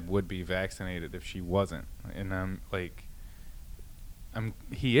dad would be vaccinated if she wasn't. And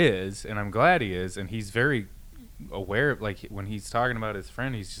he is, and I'm glad he is, and he's very aware of, like, when he's talking about his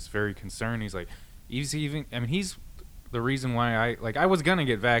friend, he's just very concerned. He's like, he's the reason why I was gonna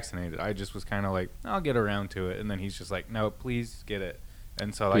get vaccinated. I just was kind of like, I'll get around to it, and then he's just like, no, please get it.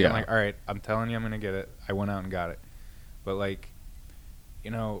 And so like I'm like, all right, I'm telling you, I'm gonna get it. I went out and got it. But like,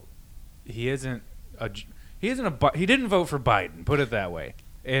 you know, he didn't vote for Biden, put it that way.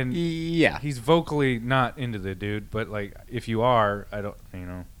 And yeah, he's vocally not into the dude. But like, if you are, I don't, you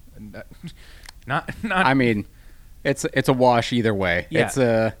know, not. I mean, it's a wash either way.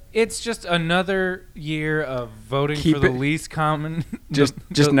 Yeah. It's just another year of voting for the least common. Just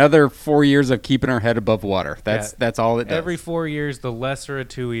another 4 years of keeping our head above water. That's all it does. Every 4 years, the lesser of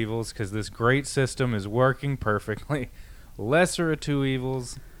two evils, because this great system is working perfectly. Lesser of two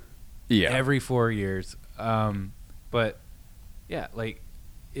evils. Yeah. Every 4 years. But yeah, like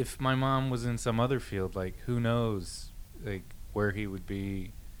if my mom was in some other field, like who knows, like where he would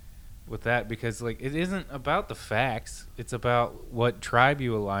be with that, because like it isn't about the facts, it's about what tribe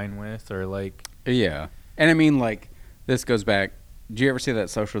you align with, or like and I mean, like, this goes back, did you ever see that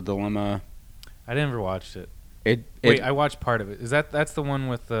Social Dilemma? I never watched it. Wait, I watched part of it. That's the one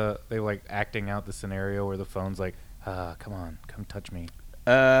with they like acting out the scenario where the phone's like, come on, come touch me.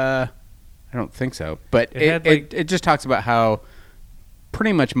 I don't think so, but it just talks about how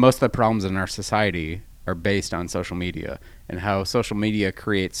pretty much most of the problems in our society are based on social media, and how social media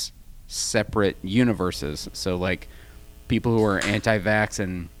creates separate universes. So like people who are anti-vax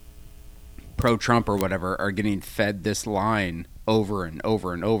and pro-Trump or whatever are getting fed this line over and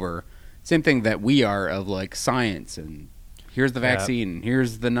over and over. Same thing that we are of like science and Here's the Yeah. vaccine.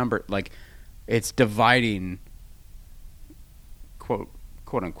 Here's the number. Like, it's dividing, quote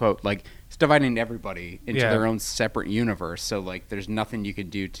unquote, like, it's dividing everybody into Yeah. their own separate universe. So, like, there's nothing you can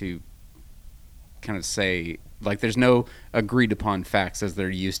do to kind of say, like, there's no agreed upon facts as there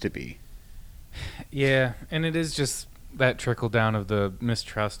used to be. Yeah, and it is just that trickle down of the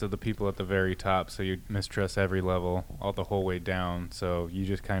mistrust of the people at the very top. So you mistrust every level, all the whole way down. So you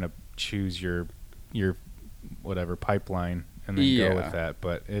just kind of choose your whatever pipeline and then go with that.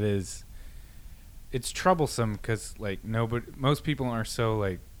 But it's troublesome because like most people are so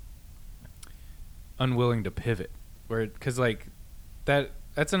like unwilling to pivot. Because like that's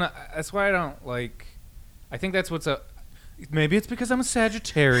why I don't like. I think that's what's up. Maybe it's because I'm a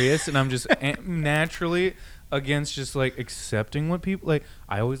Sagittarius and I'm just naturally against just like accepting what people like.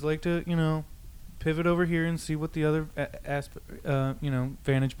 I always like to pivot over here and see what the other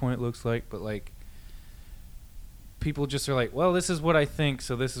vantage point looks like. But like people just are like, well, this is what I think,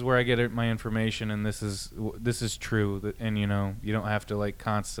 so this is where I get my information, and this is true. And you don't have to like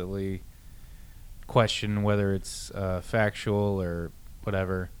constantly question whether it's factual or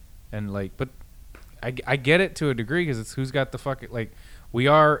whatever. And like, but I get it to a degree because it's who's got the fucking like. We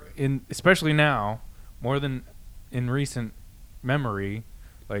are especially now more than in recent memory,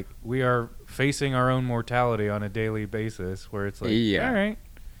 like we are facing our own mortality on a daily basis. Where it's like, all right,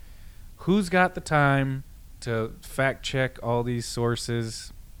 who's got the time to fact check all these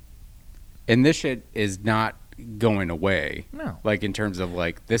sources? And this shit is not going away. No, Like, in terms of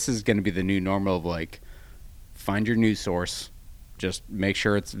like, this is going to be the new normal of like, find your news source. Just make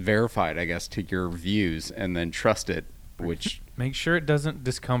sure it's verified, I guess, to your views, and then trust it, which make sure it doesn't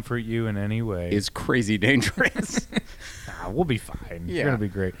discomfort you in any way. is crazy dangerous. We'll be fine. Yeah. It's gonna be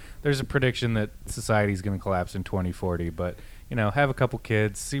great. There's a prediction that society's gonna collapse in 2040, but have a couple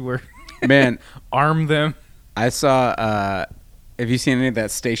kids, see where Man, arm them. I saw, have you seen any of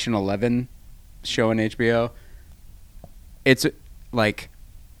that Station 11 show on HBO? It's like,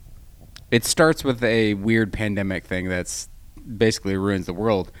 it starts with a weird pandemic thing that's basically ruins the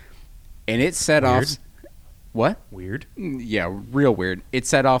world. And it set Weird? off... What? Weird. Yeah, real weird. It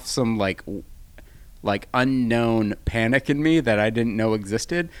set off some, like unknown panic in me that I didn't know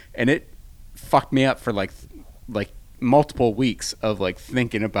existed. And it fucked me up for, like multiple weeks of, like,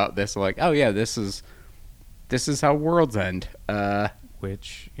 thinking about this. Like, oh, yeah, this is how worlds end.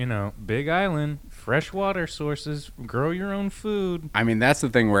 Which, Big Island, fresh water sources, grow your own food. I mean, that's the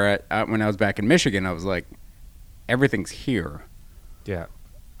thing where when I was back in Michigan, I was like, everything's here. Yeah.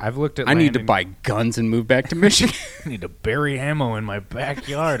 I've looked at I need to land buy guns and move back to Michigan. I need to bury ammo in my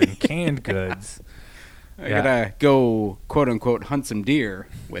backyard and canned goods. I gotta go, quote unquote, hunt some deer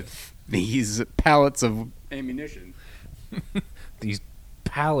with these pallets of ammunition. These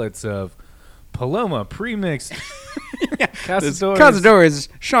pallets of Paloma premixed Cazadores. Cazadores.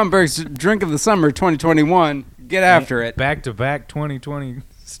 Schomburg's drink of the summer 2021. Get after it. Back to back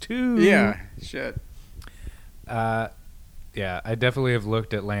 2022. Yeah, shit. Yeah, I definitely have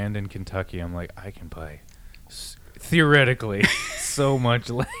looked at land in Kentucky. I'm like, I can buy, theoretically, so much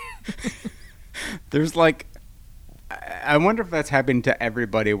land. There's like, I wonder if that's happening to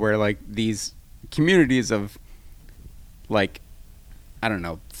everybody where like these communities of like, I don't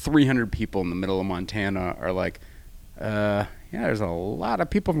know, 300 people in the middle of Montana are like, yeah, there's a lot of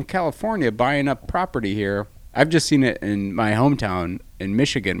people from California buying up property here. I've just seen it in my hometown in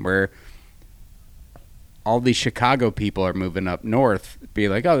Michigan where all these Chicago people are moving up north, be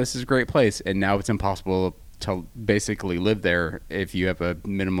like, oh, this is a great place. And now it's impossible to basically live there if you have a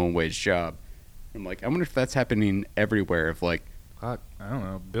minimum wage job. I'm like, I wonder if that's happening everywhere. If like, I don't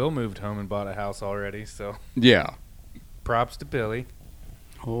know. Bill moved home and bought a house already, so yeah. props to Billy.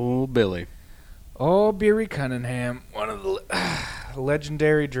 Oh, Billy. Oh, Beery Cunningham, one of the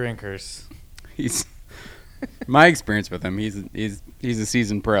legendary drinkers. He's my experience with him. He's a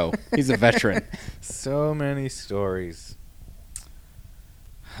seasoned pro. He's a veteran. So many stories.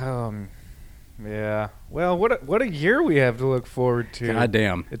 Yeah. Well, what a year we have to look forward to. God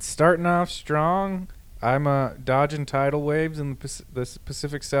damn. It's starting off strong. I'm dodging tidal waves in the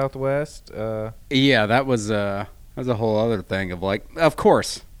Pacific Southwest. Yeah, that was a whole other thing of like, of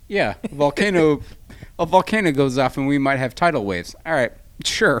course, yeah, a volcano goes off and we might have tidal waves. All right,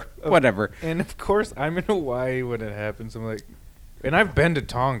 sure, whatever. And of course, I'm in Hawaii when it happens. I'm like, and I've been to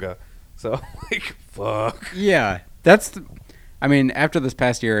Tonga, so like, fuck. Yeah, I mean, after this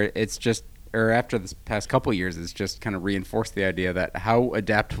past year, after this past couple years, it's just kind of reinforced the idea that how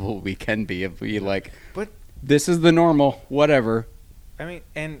adaptable we can be if we like. But this is the normal, whatever. I mean,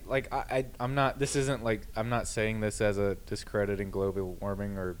 and like I'm not. This isn't like I'm not saying this as a discrediting global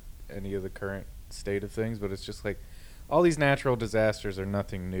warming or any of the current state of things, but it's just like all these natural disasters are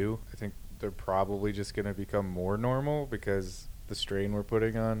nothing new. I think they're probably just going to become more normal because the strain we're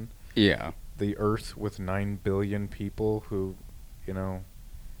putting on Yeah. the Earth with 9 billion people who, you know,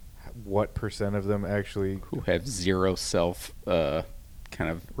 what percent of them actually Who have zero self kind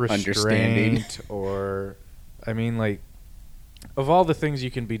of understanding. restraint or, I mean, like, of all the things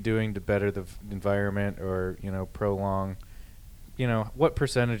you can be doing to better the environment or, you know, prolong, you know, what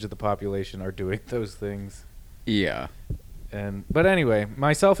percentage of the population are doing those things? Yeah. But anyway,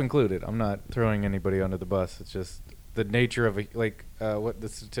 myself included. I'm not throwing anybody under the bus. It's just the nature of what the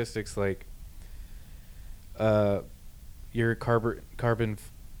statistics like. Your carbon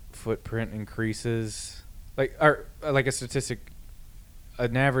footprint increases. Like a statistic,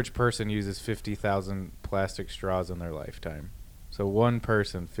 an average person uses 50,000 plastic straws in their lifetime. So one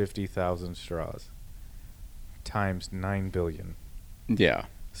person, 50,000 straws times 9 billion. Yeah.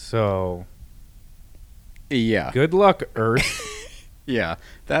 So Yeah. good luck, Earth. Yeah.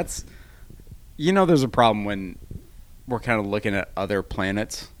 That's, there's a problem when we're kind of looking at other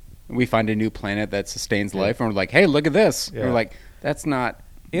planets. We find a new planet that sustains life, and we're like, hey, look at this. Yeah. We're like, that's not.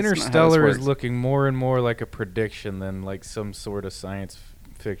 Interstellar is works. looking more and more like a prediction than like some sort of science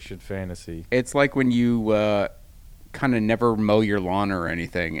fiction fantasy. It's like when you kind of never mow your lawn or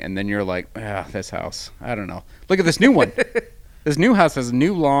anything, and then you're like, this house. I don't know. Look at this new one. This new house has a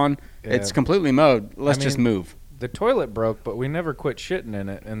new lawn. Yeah. It's completely mowed. Let's just move. The toilet broke, but we never quit shitting in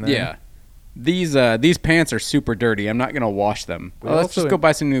it. And then Yeah. These pants are super dirty. I'm not going to wash them. Let's just go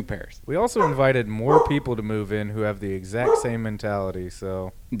buy some new pairs. we also invited more people to move in who have the exact same mentality.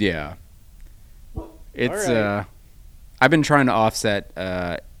 So Yeah. It's All right. I've been trying to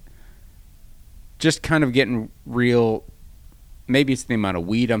offset just kind of getting real. Maybe it's the amount of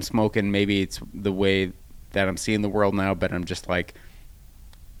weed I'm smoking, maybe it's the way that I'm seeing the world now, but I'm just like,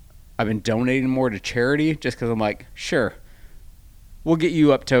 I've been donating more to charity just cuz I'm like, sure. We'll get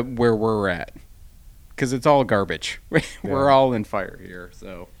you up to where we're at. Cuz it's all garbage. We're all in fire here,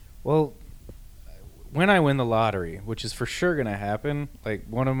 so. well, when I win the lottery, which is for sure gonna happen, like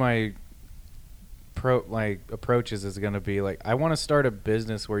one of my approaches is gonna be like, I want to start a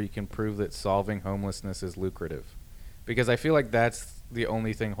business where you can prove that solving homelessness is lucrative, because I feel like that's the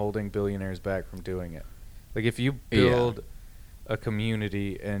only thing holding billionaires back from doing it. Like if you build a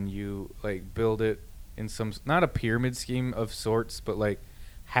community and you like build it in some, not a pyramid scheme of sorts, but like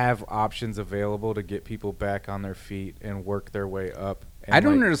have options available to get people back on their feet and work their way up. And I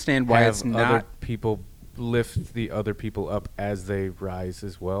don't like, understand why have it's other not people lift the other people up as they rise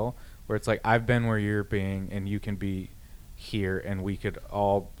as well. Where it's like, I've been where you're being, and you can be here, and we could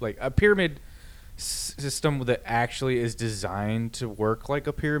all like a pyramid system that actually is designed to work like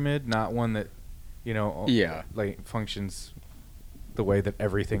a pyramid, not one that like functions the way that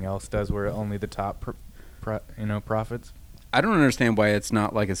everything else does, where only the top profits. I don't understand why it's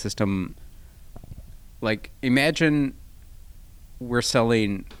not like a system. Like, imagine we're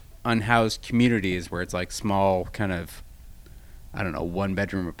selling unhoused communities where it's like small kind of, I don't know,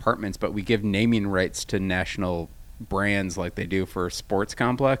 1-bedroom apartments, but we give naming rights to national brands like they do for sports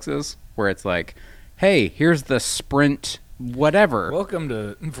complexes, where it's like, hey, here's the Sprint whatever. Welcome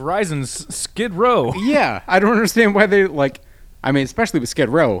to Verizon's Skid Row. Yeah, I don't understand why they like. I mean, especially with Skid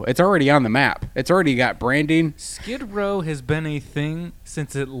Row, it's already on the map. It's already got branding. Skid Row has been a thing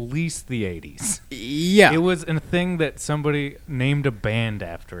since at least the 80s. Yeah. It was a thing that somebody named a band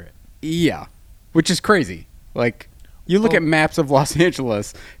after it. Yeah. Which is crazy. Like, you look at maps of Los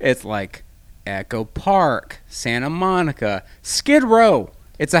Angeles, it's like Echo Park, Santa Monica, Skid Row.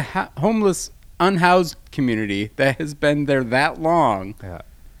 It's a homeless, unhoused community that has been there that long. Yeah.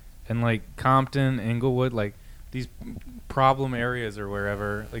 And like Compton, Inglewood, like these problem areas or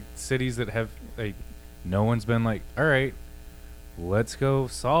wherever, like cities that have like no one's been like, all right, let's go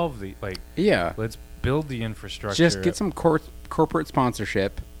solve the let's build the infrastructure. Just get some corporate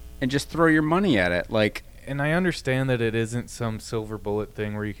sponsorship and just throw your money at it. Like, and I understand that it isn't some silver bullet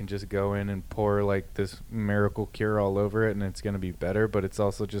thing where you can just go in and pour like this miracle cure all over it and it's going to be better, but it's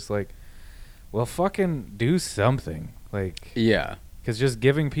also just like, well, fucking do something. Like, yeah. Because just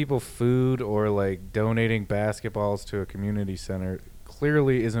giving people food or like donating basketballs to a community center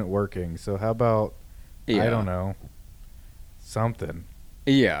clearly isn't working. So how about, I don't know, something.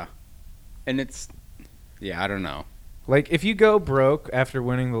 Yeah. And it's, I don't know. Like if you go broke after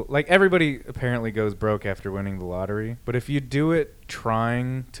winning like everybody apparently goes broke after winning the lottery. But if you do it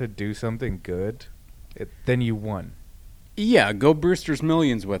trying to do something good, then you won. Yeah, go Brewster's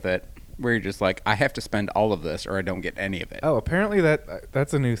Millions with it. Where you're just like, I have to spend all of this or I don't get any of it. Oh, apparently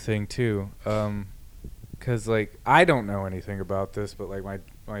that's a new thing too. Because like I don't know anything about this, but like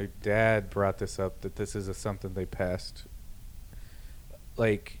my dad brought this up, that this is something they passed.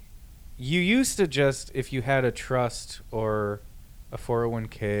 Like, you used to just, if you had a trust or a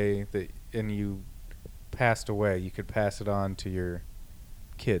 401k and you passed away, you could pass it on to your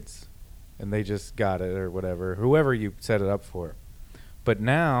kids, and they just got it or whatever, whoever you set it up for. But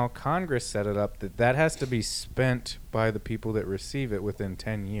now Congress set it up that has to be spent by the people that receive it within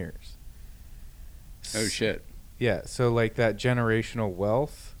 10 years. Oh, shit. Yeah, so like that generational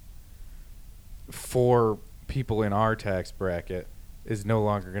wealth for people in our tax bracket is no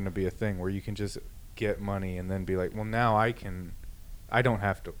longer going to be a thing where you can just get money and then be like, well, now I don't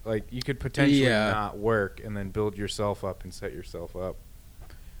have to. Like, you could potentially not work and then build yourself up and set yourself up.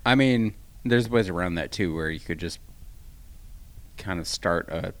 I mean, there's ways around that too, where you could just kind of start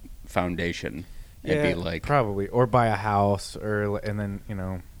a foundation and be like, probably, or buy a house, and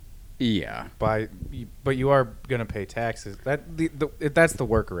then but you are gonna pay taxes. That's the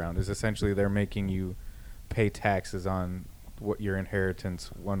workaround, is essentially they're making you pay taxes on what your inheritance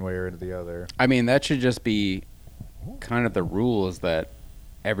one way or the other. I mean, that should just be kind of the rule, is that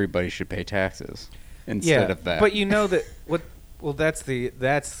everybody should pay taxes instead of that. But you know that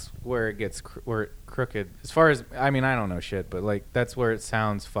that's where it gets crooked. As far as, I mean, I don't know shit, but like that's where it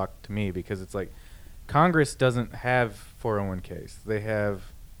sounds fucked to me, because it's like Congress doesn't have 401ks. They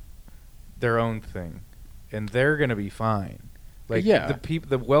have their own thing, and they're gonna be fine. Like,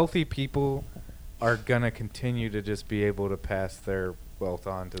 the wealthy people are gonna continue to just be able to pass their wealth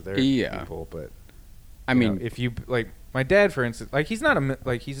on to their people. But I mean, if you, like my dad, for instance, like he's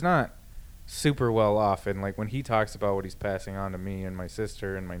not super well off, and like when he talks about what he's passing on to me and my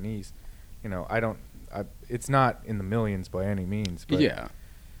sister and my niece, it's not in the millions by any means, but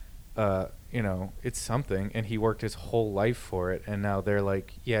it's something, and he worked his whole life for it, and now they're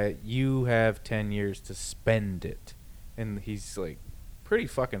like, yeah, you have 10 years to spend it. And he's like pretty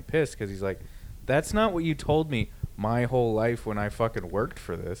fucking pissed, because he's like, that's not what you told me my whole life when I fucking worked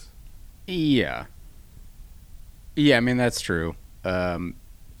for this. I mean, that's true.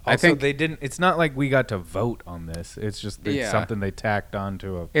 I think they didn't. It's not like we got to vote on this. It's just something they tacked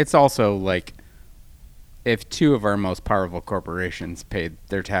onto a. It's also like, if two of our most powerful corporations paid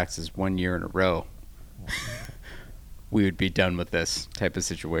their taxes 1 year in a row, we would be done with this type of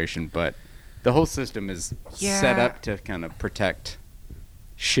situation. But the whole system is set up to kind of protect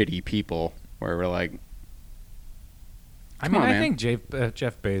shitty people, where we're like, I think Jeff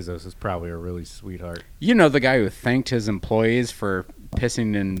Bezos is probably a really sweetheart. You know, the guy who thanked his employees for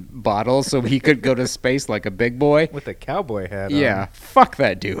pissing in bottles so he could go to space like a big boy? With a cowboy hat on. Yeah, fuck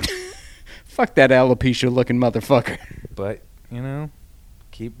that dude. Fuck that alopecia-looking motherfucker. But,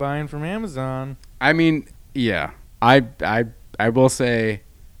 keep buying from Amazon. I mean, yeah. I will say,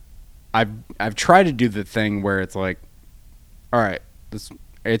 I've tried to do the thing where it's like, all right,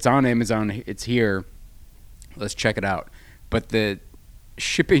 it's on Amazon, it's here, let's check it out. But the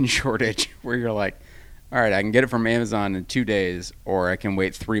shipping shortage, where you're like, all right, I can get it from Amazon in 2 days, or I can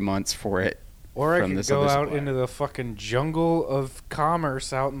wait 3 months for it. Or I can go out into the fucking jungle of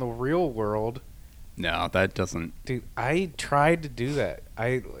commerce out in the real world. No, that doesn't. Dude, I tried to do that.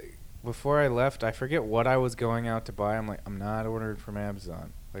 Before I left, I forget what I was going out to buy. I'm like, I'm not ordering from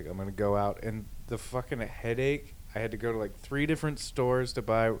Amazon. Like, I'm going to go out. And the fucking headache, I had to go to like 3 different stores to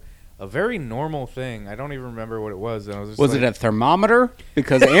buy a very normal thing. I don't even remember what it was. And I was just it a thermometer?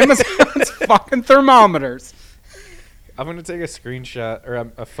 Because Amazon's fucking thermometers. I'm going to take a screenshot,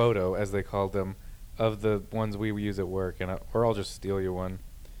 or a photo, as they called them, of the ones we use at work, or I'll just steal you one.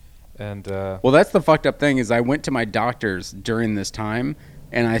 And well, that's the fucked up thing, is I went to my doctor's during this time,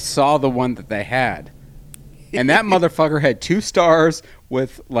 and I saw the one that they had. And that motherfucker had 2 stars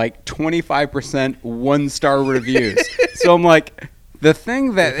with like 25% 1-star reviews. So I'm like, the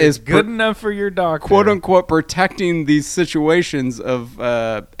thing that is good enough for your doctor, quote unquote, protecting these situations of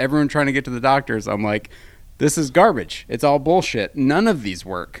everyone trying to get to the doctors, I'm like, this is garbage. It's all bullshit. None of these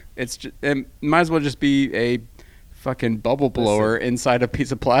work. It might as well just be a fucking bubble blower inside a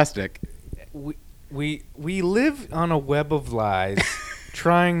piece of plastic. We live on a web of lies,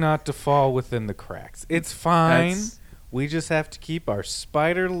 trying not to fall within the cracks. It's fine. We just have to keep our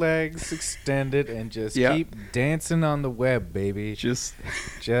spider legs extended and just keep dancing on the web, baby. Just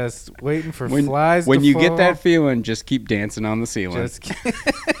waiting for flies to fall. When you get that feeling, just keep dancing on the ceiling.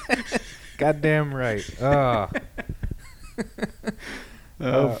 Goddamn right.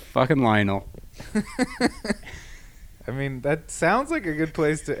 Fucking Lionel. I mean, that sounds like a good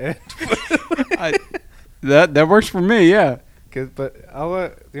place to end. That works for me, yeah. But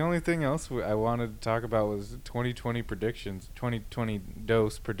the only thing else I wanted to talk about was 2020 predictions, 2020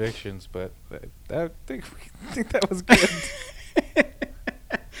 dose predictions. But I think that was good.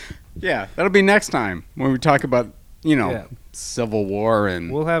 Yeah, that'll be next time when we talk about, Yeah. Civil War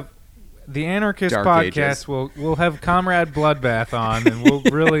and We'll have the Anarchist Dark podcast. Ages. We'll have Comrade Bloodbath on, and we'll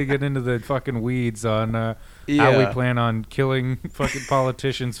really get into the fucking weeds on how we Yeah. plan on killing fucking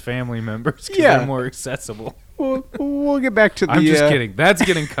politicians' family members because Yeah. they're more accessible. we'll get back to the. I'm just kidding. That's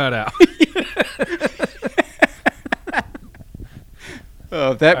getting cut out.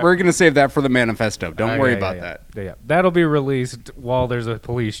 We're gonna save that for the manifesto. Don't worry about that. Yeah, that'll be released while there's a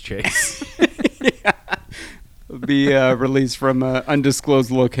police chase. It'll be released from an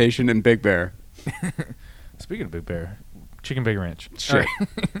undisclosed location in Big Bear. Speaking of Big Bear, Chicken Big Ranch. Sure.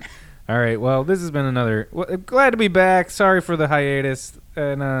 All right. Well, this has been another. Glad to be back. Sorry for the hiatus,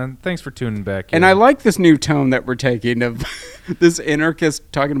 and thanks for tuning back in. And I like this new tone that we're taking of this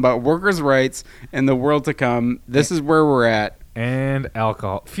anarchist talking about workers' rights and the world to come. This is where we're at. And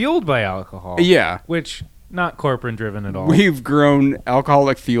alcohol, fueled by alcohol. Yeah. Which not corporate driven at all. We've grown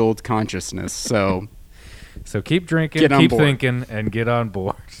alcoholic fueled consciousness. So So keep drinking, Get on keep board. thinking, and get on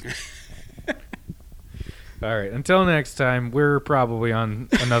board. All right. Until next time, we're probably on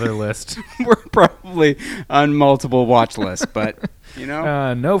another list. we're probably on multiple watch lists, but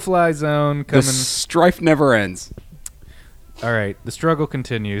No fly zone the coming. strife never ends. All right. The struggle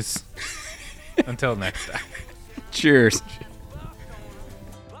continues. Until next time. Cheers.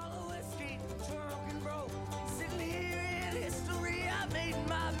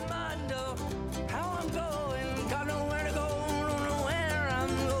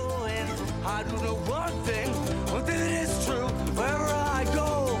 I do know one thing, one thing is true. Wherever I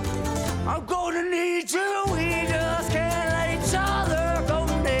go, I'm gonna need you. We just can't let each other go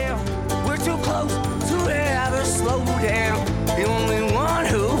down. We're too close to ever slow down. The only